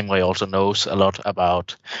in the same way also knows a lot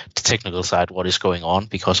about the technical side, what is going on.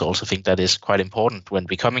 Because I also think that is quite important when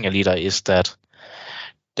becoming a leader, is that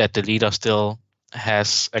the leader still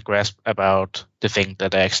has a grasp about the thing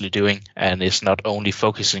that they're actually doing, and is not only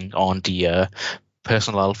focusing on the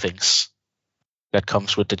personal things that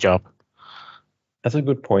comes with the job. That's a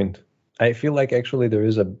good point. I feel like actually there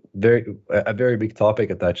is a very big topic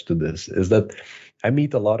attached to this, is that I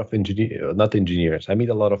meet a lot of I meet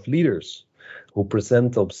a lot of leaders who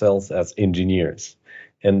present themselves as engineers.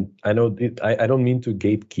 And I know I don't mean to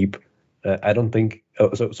gatekeep. I don't think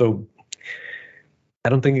so. I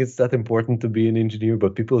don't think it's that important to be an engineer,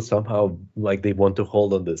 but people somehow like they want to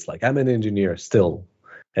hold on this. Like, I'm an engineer still,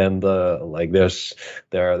 and like there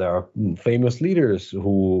are famous leaders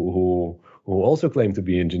who also claim to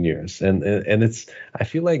be engineers, and it's, I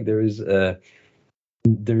feel like there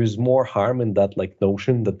is more harm in that like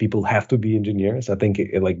notion that people have to be engineers. I think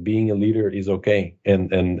like being a leader is okay,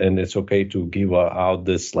 and it's okay to give out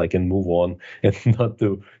this like and move on, and not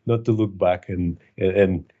to look back and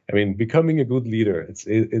I mean, becoming a good leader,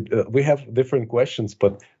 we have different questions,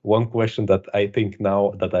 but one question that I think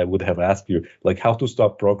now that I would have asked you, like how to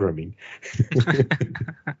stop programming.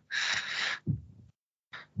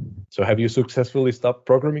 So have you successfully stopped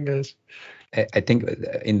programming, guys? I think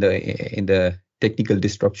in the technical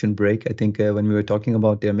disruption break, I think when we were talking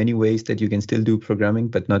about, there are many ways that you can still do programming,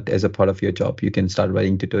 but not as a part of your job. You can start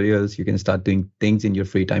writing tutorials, you can start doing things in your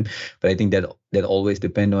free time. But I think that always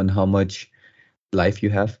depends on how much life you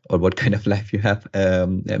have or what kind of life you have. I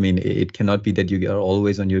mean, it cannot be that you are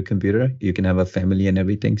always on your computer. You can have a family and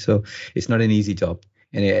everything. So it's not an easy job.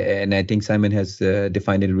 And I think Simon has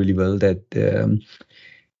defined it really well, that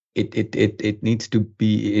it needs to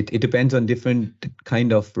be, it depends on different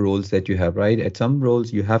kind of roles that you have, right? At some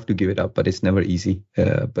roles you have to give it up, but it's never easy.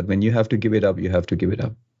 But when you have to give it up, you have to give it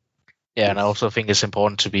up. Yeah, and I also think it's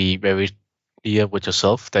important to be very clear with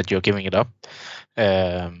yourself that you're giving it up,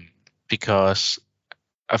 because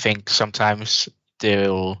I think sometimes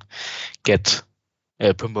they'll get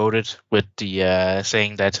promoted with the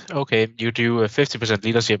saying that, okay, you do 50%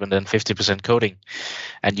 leadership and then 50% coding,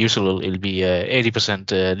 and usually it'll be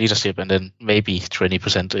 80% leadership and then maybe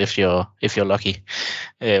 20% if you're lucky,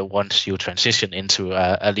 once you transition into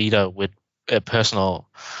a leader with personal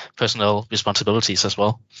responsibilities as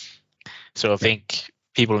well. So I think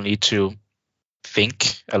people need to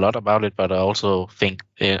think a lot about it, but I also think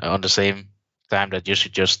on the same time that you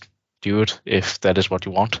should just do it if that is what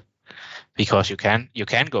you want. Because you can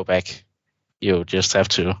go back. You just have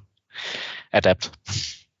to adapt.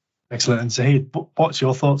 Excellent. And Zahid, what's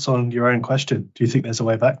your thoughts on your own question? Do you think there's a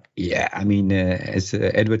way back? Yeah, I mean, as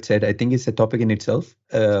Edward said, I think it's a topic in itself.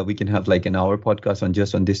 We can have like an hour podcast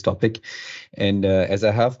on this topic. And as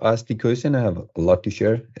I have asked the question, I have a lot to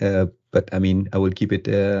share. But I mean, I will keep it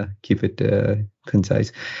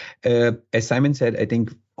concise. As Simon said, I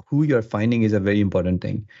think who you're finding is a very important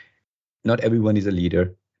thing. Not everyone is a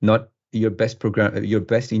leader. Not your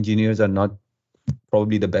best engineers are not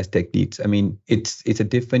probably the best tech leads. I mean, it's a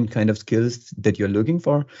different kind of skills that you're looking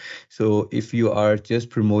for. So if you are just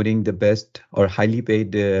promoting the best or highly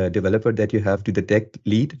paid developer that you have to the tech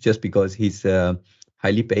lead, just because he's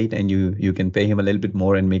highly paid and you can pay him a little bit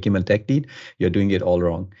more and make him a tech lead, you're doing it all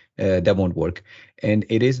wrong. That won't work. And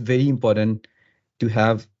it is very important to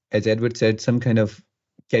have, as Edward said, some kind of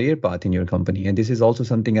career path in your company. And this is also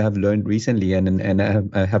something I have learned recently, and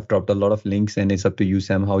I have dropped a lot of links, and it's up to you,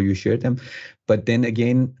 Sam, how you share them. But then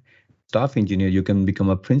again, staff engineer, you can become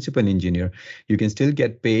a principal engineer. You can still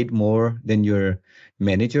get paid more than your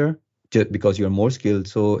manager just because you're more skilled.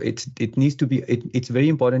 So it needs to be, it's very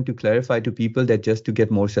important to clarify to people that just to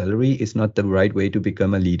get more salary is not the right way to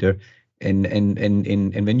become a leader. And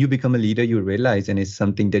when you become a leader, you realize, and it's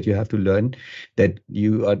something that you have to learn, that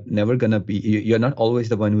you are never going to be, you're not always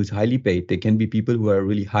the one who's highly paid. There can be people who are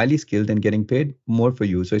really highly skilled and getting paid more for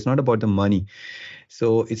you. So it's not about the money.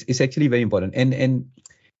 So it's actually very important. And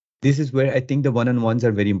this is where I think the one-on-ones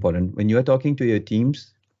are very important. When you are talking to your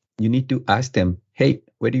teams, you need to ask them, hey,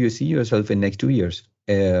 where do you see yourself in next 2 years?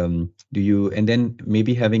 And then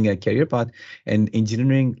maybe having a career path and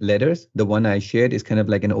engineering letters. The one I shared is kind of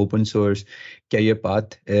like an open source career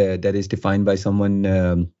path that is defined by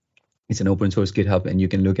someone. It's an open source GitHub, and you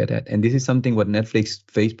can look at that. And this is something what Netflix,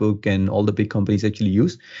 Facebook, and all the big companies actually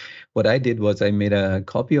use. What I did was I made a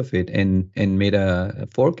copy of it and made a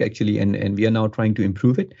fork actually, and we are now trying to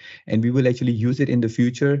improve it. And we will actually use it in the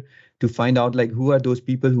future to find out like who are those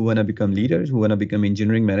people who want to become leaders, who want to become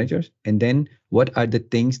engineering managers, and then what are the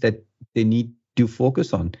things that they need to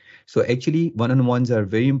focus on. So actually one-on-ones are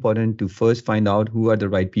very important to first find out who are the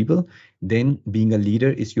right people. Then being a leader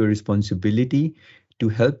is your responsibility to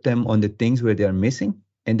help them on the things where they are missing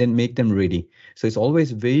and then make them ready. So it's always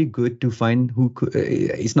very good to find who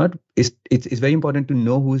it's very important to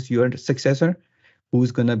know who's your successor,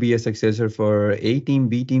 who's going to be a successor for A team,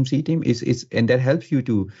 B team, C team, and that helps you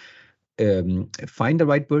to find the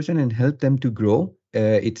right person and help them to grow.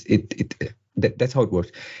 That's how it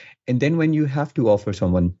works. And then when you have to offer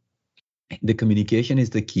someone, the communication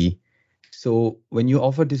is the key. So when you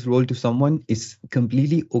offer this role to someone, it's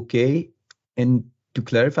completely okay, and to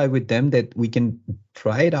clarify with them that we can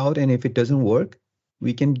try it out, and if it doesn't work,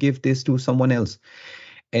 we can give this to someone else.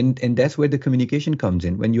 And that's where the communication comes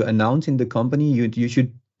in. When you announce in the company, you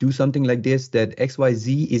should do something like this, that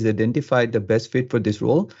XYZ is identified the best fit for this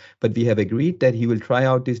role, but we have agreed that he will try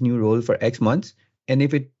out this new role for X months. And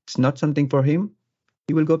if it's not something for him,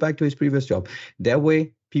 he will go back to his previous job. That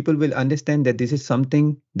way, people will understand that this is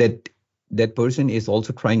something that that person is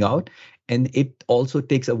also trying out, and it also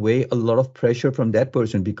takes away a lot of pressure from that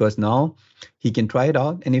person, because now he can try it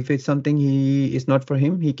out, and if it's something he is not for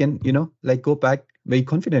him, he can, like go back very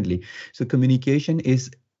confidently. So communication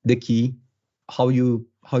is the key. How you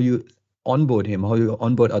onboard him, how you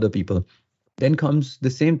onboard other people. Then comes the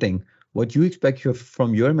same thing. What you expect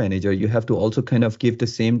from your manager, you have to also kind of give the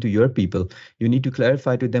same to your people. You need to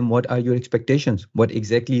clarify to them, what are your expectations? What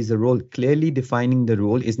exactly is the role? Clearly defining the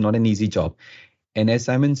role is not an easy job. And as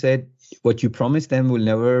Simon said, what you promise them will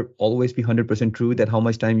never always be 100% true, that how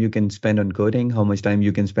much time you can spend on coding, how much time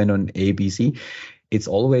you can spend on A, B, C. It's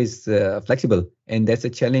always flexible. And that's a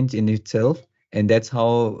challenge in itself. And that's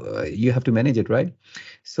how you have to manage it, right?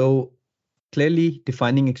 So clearly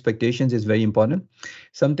defining expectations is very important.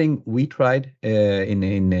 Something we tried in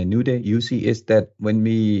New Day Yousee is that when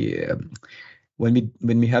we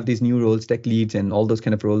have these new roles, tech leads and all those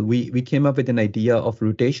kind of roles, we came up with an idea of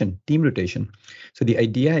rotation, team rotation. So the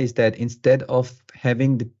idea is that instead of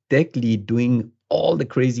having the tech lead doing all the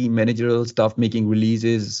crazy managerial stuff, making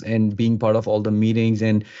releases and being part of all the meetings,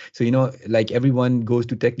 and so like everyone goes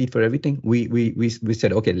to tech lead for everything, we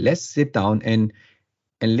said, okay, let's sit down and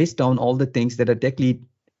list down all the things that a tech lead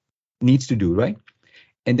needs to do, right?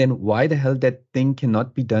 And then why the hell that thing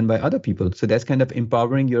cannot be done by other people. So that's kind of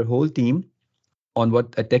empowering your whole team on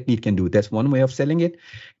what a tech lead can do. That's one way of selling it.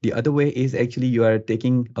 The other way is actually you are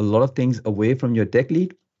taking a lot of things away from your tech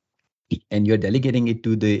lead and you're delegating it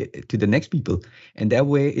to the next people. And that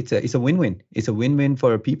way it's a win-win. It's a win-win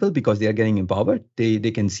for people because they are getting empowered.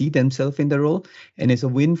 They can see themselves in the role. And it's a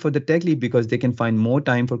win for the tech lead because they can find more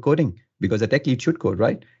time for coding, because a tech lead should code,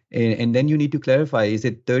 right? And then you need to clarify, is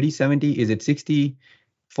it 30-70? Is it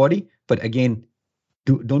 60-40? But again,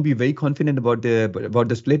 don't be very confident about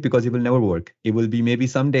the split, because it will never work. It will be maybe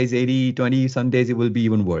some days 80-20, some days it will be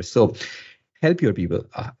even worse. So help your people,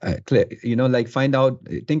 like find out,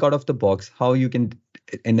 think out of the box, how you can,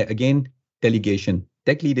 and again, delegation.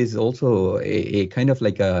 Tech lead is also a kind of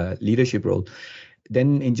like a leadership role.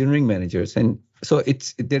 Then engineering managers. And so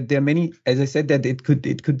there are many, as I said, that it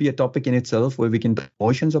could be a topic in itself where we can talk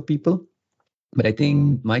emotions of people. But I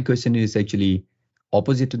think my question is actually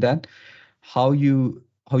opposite to that. How you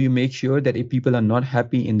make sure that if people are not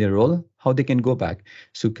happy in their role, how they can go back.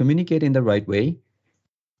 So communicate in the right way,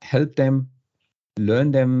 help them,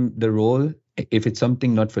 learn them the role. If it's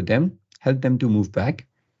something not for them, help them to move back.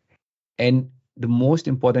 And the most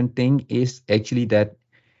important thing is actually that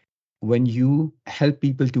when you help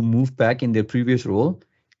people to move back in their previous role,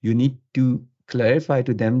 you need to clarify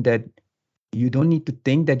to them that you don't need to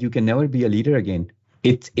think that you can never be a leader again.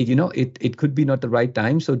 It could be not the right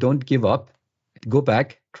time, so don't give up. Go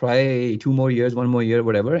back, try 2 more years, 1 more year,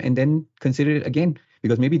 whatever, and then consider it again,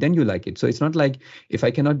 because maybe then you like it. So it's not like, if I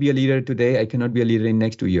cannot be a leader today, I cannot be a leader in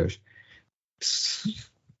next 2 years.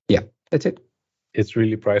 Yeah, that's it. It's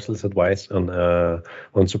really priceless advice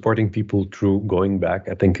on supporting people through going back.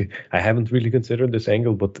 I think I haven't really considered this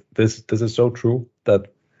angle, but this is so true,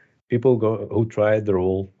 that people who try the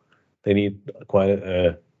role, they need quite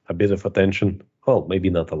a bit of attention. Well, maybe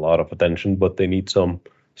not a lot of attention, but they need some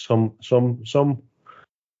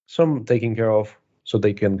taking care of, so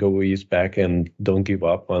they can go ease back and don't give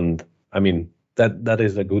up. And I mean, that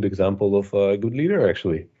is a good example of a good leader,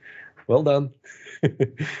 actually. Well done.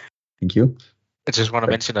 Thank you. I just want to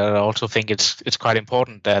mention that I also think it's quite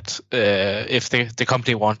important that if the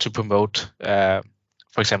company wants to promote,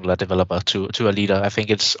 for example, a developer to a leader, I think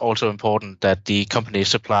it's also important that the company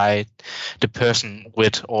supply the person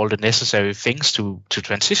with all the necessary things to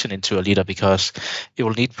transition into a leader, because you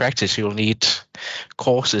will need practice, you will need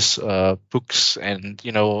courses, books, and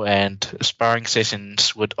and sparring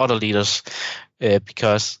sessions with other leaders,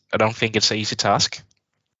 because I don't think it's an easy task.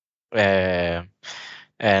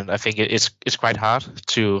 And I think it's quite hard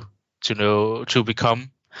to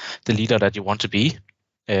become the leader that you want to be,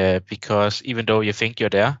 because even though you think you're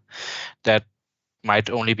there, that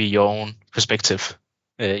might only be your own perspective,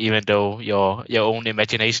 even though your own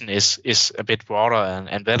imagination is a bit broader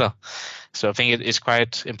and better. So I think it's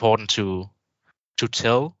quite important to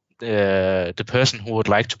tell the person who would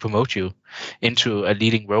like to promote you into a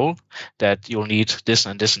leading role that you'll need this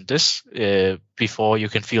and this and this before you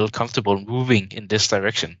can feel comfortable moving in this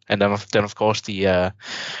direction. And then of course the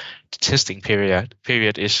testing period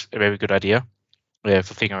is a very good idea for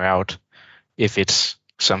figuring out if it's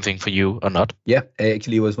something for you or not. Yeah,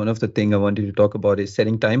 actually, it was one of the things I wanted to talk about is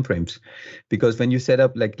setting time frames, because when you set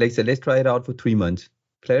up, like say, let's try it out for 3 months.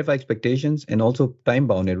 Clarify expectations and also time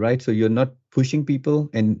bound it, right? So you're not pushing people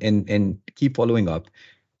and keep following up.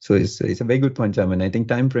 So it's a very good point, Simon. I think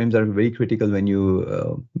time frames are very critical when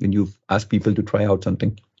you ask people to try out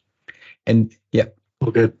something. And yeah.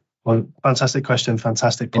 All good. Well, fantastic question,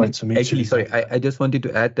 fantastic points from each. Actually, sorry, I just wanted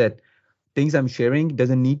to add that things I'm sharing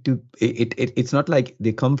doesn't need to, it's not like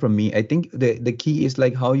they come from me. I think the key is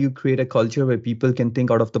like how you create a culture where people can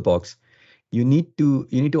think out of the box. You need to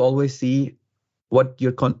always see what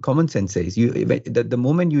your common sense says. The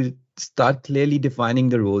moment you start clearly defining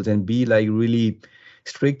the roles and be like really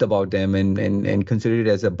strict about them and consider it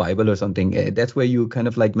as a Bible or something, that's where you kind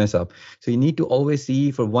of like mess up. So you need to always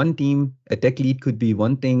see, for one team, a tech lead could be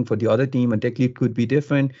one thing. For the other team, a tech lead could be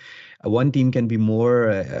different. One team can be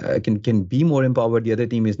more can be more empowered. The other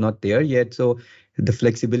team is not there yet. So the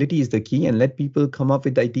flexibility is the key, and let people come up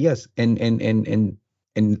with ideas and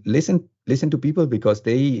listen to people, because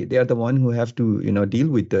they are the one who have to deal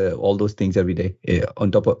with all those things every day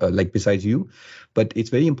on top of like besides you. But it's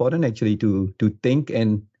very important actually to think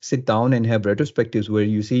and sit down and have retrospectives where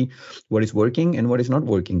you see what is working and what is not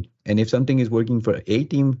working. And if something is working for a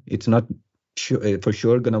team, it's not for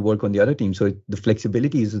sure going to work on the other team. So the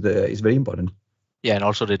flexibility is very important. Yeah, and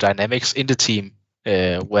also the dynamics in the team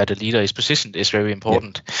where the leader is positioned is very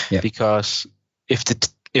important. Yeah. Because if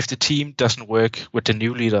the team doesn't work with the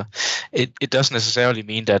new leader, it doesn't necessarily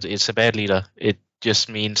mean that it's a bad leader. It just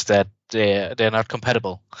means that they're not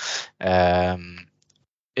compatible. In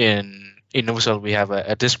Novicell, we have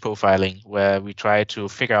a disc profiling where we try to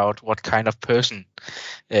figure out what kind of person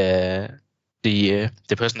the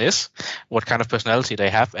person is, what kind of personality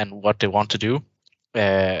they have, and what they want to do,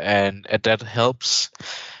 and that helps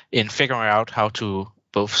in figuring out how to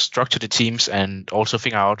both structure the teams and also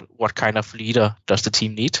figure out what kind of leader does the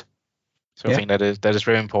team need. So I think that is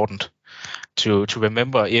very important to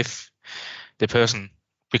remember, if the person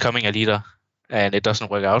becoming a leader and it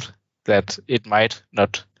doesn't work out, that it might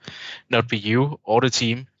not be you or the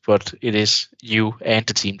team, but it is you and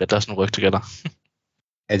the team that doesn't work together.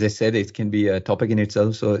 As I said, it can be a topic in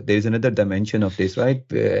itself. So there's another dimension of this, right?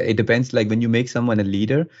 It depends, like when you make someone a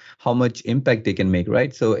leader, how much impact they can make,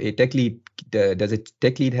 right? So a tech lead, does a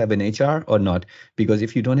tech lead have an HR or not? Because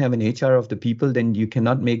if you don't have an HR of the people, then you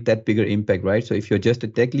cannot make that bigger impact, right? So if you're just a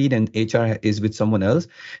tech lead and HR is with someone else,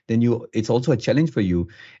 then it's also a challenge for you.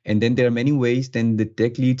 And then there are many ways then the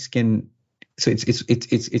tech leads can, so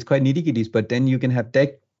it's quite nitty-gritty, but then you can have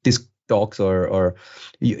tech talks or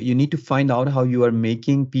you need to find out how you are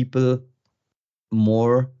making people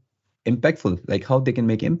more impactful, like how they can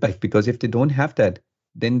make impact. Because if they don't have that,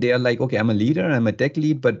 then they are like, okay, I'm a leader, I'm a tech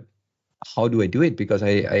lead, but how do I do it? Because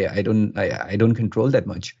I don't control that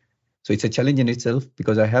much. So it's a challenge in itself,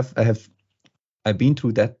 because I've been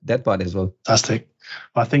through that part as well. Fantastic.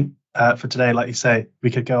 Well, I think for today, like you say,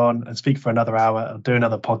 we could go on and speak for another hour and do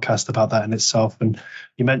another podcast about that in itself. And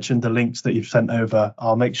you mentioned the links that you've sent over.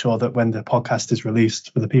 I'll make sure that when the podcast is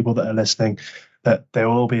released, for the people that are listening, that they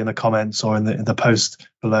will all be in the comments or in the post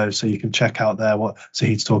below, so you can check out there what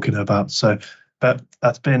Zahid's talking about. So, but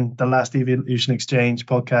that's been the last Evolution Exchange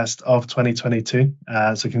podcast of 2022.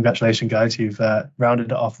 So congratulations, guys. You've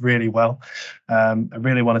rounded it off really well. I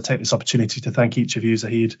really want to take this opportunity to thank each of you,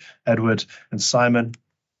 Zahid, Eduard, and Simon,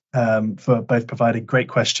 for both providing great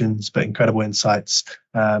questions but incredible insights,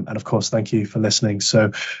 and of course thank you for listening.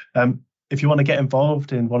 So if you want to get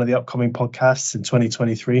involved in one of the upcoming podcasts in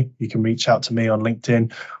 2023, you can reach out to me on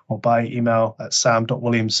LinkedIn or by email at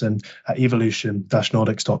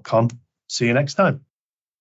sam.williamson@evolution-nordics.com. See you next time.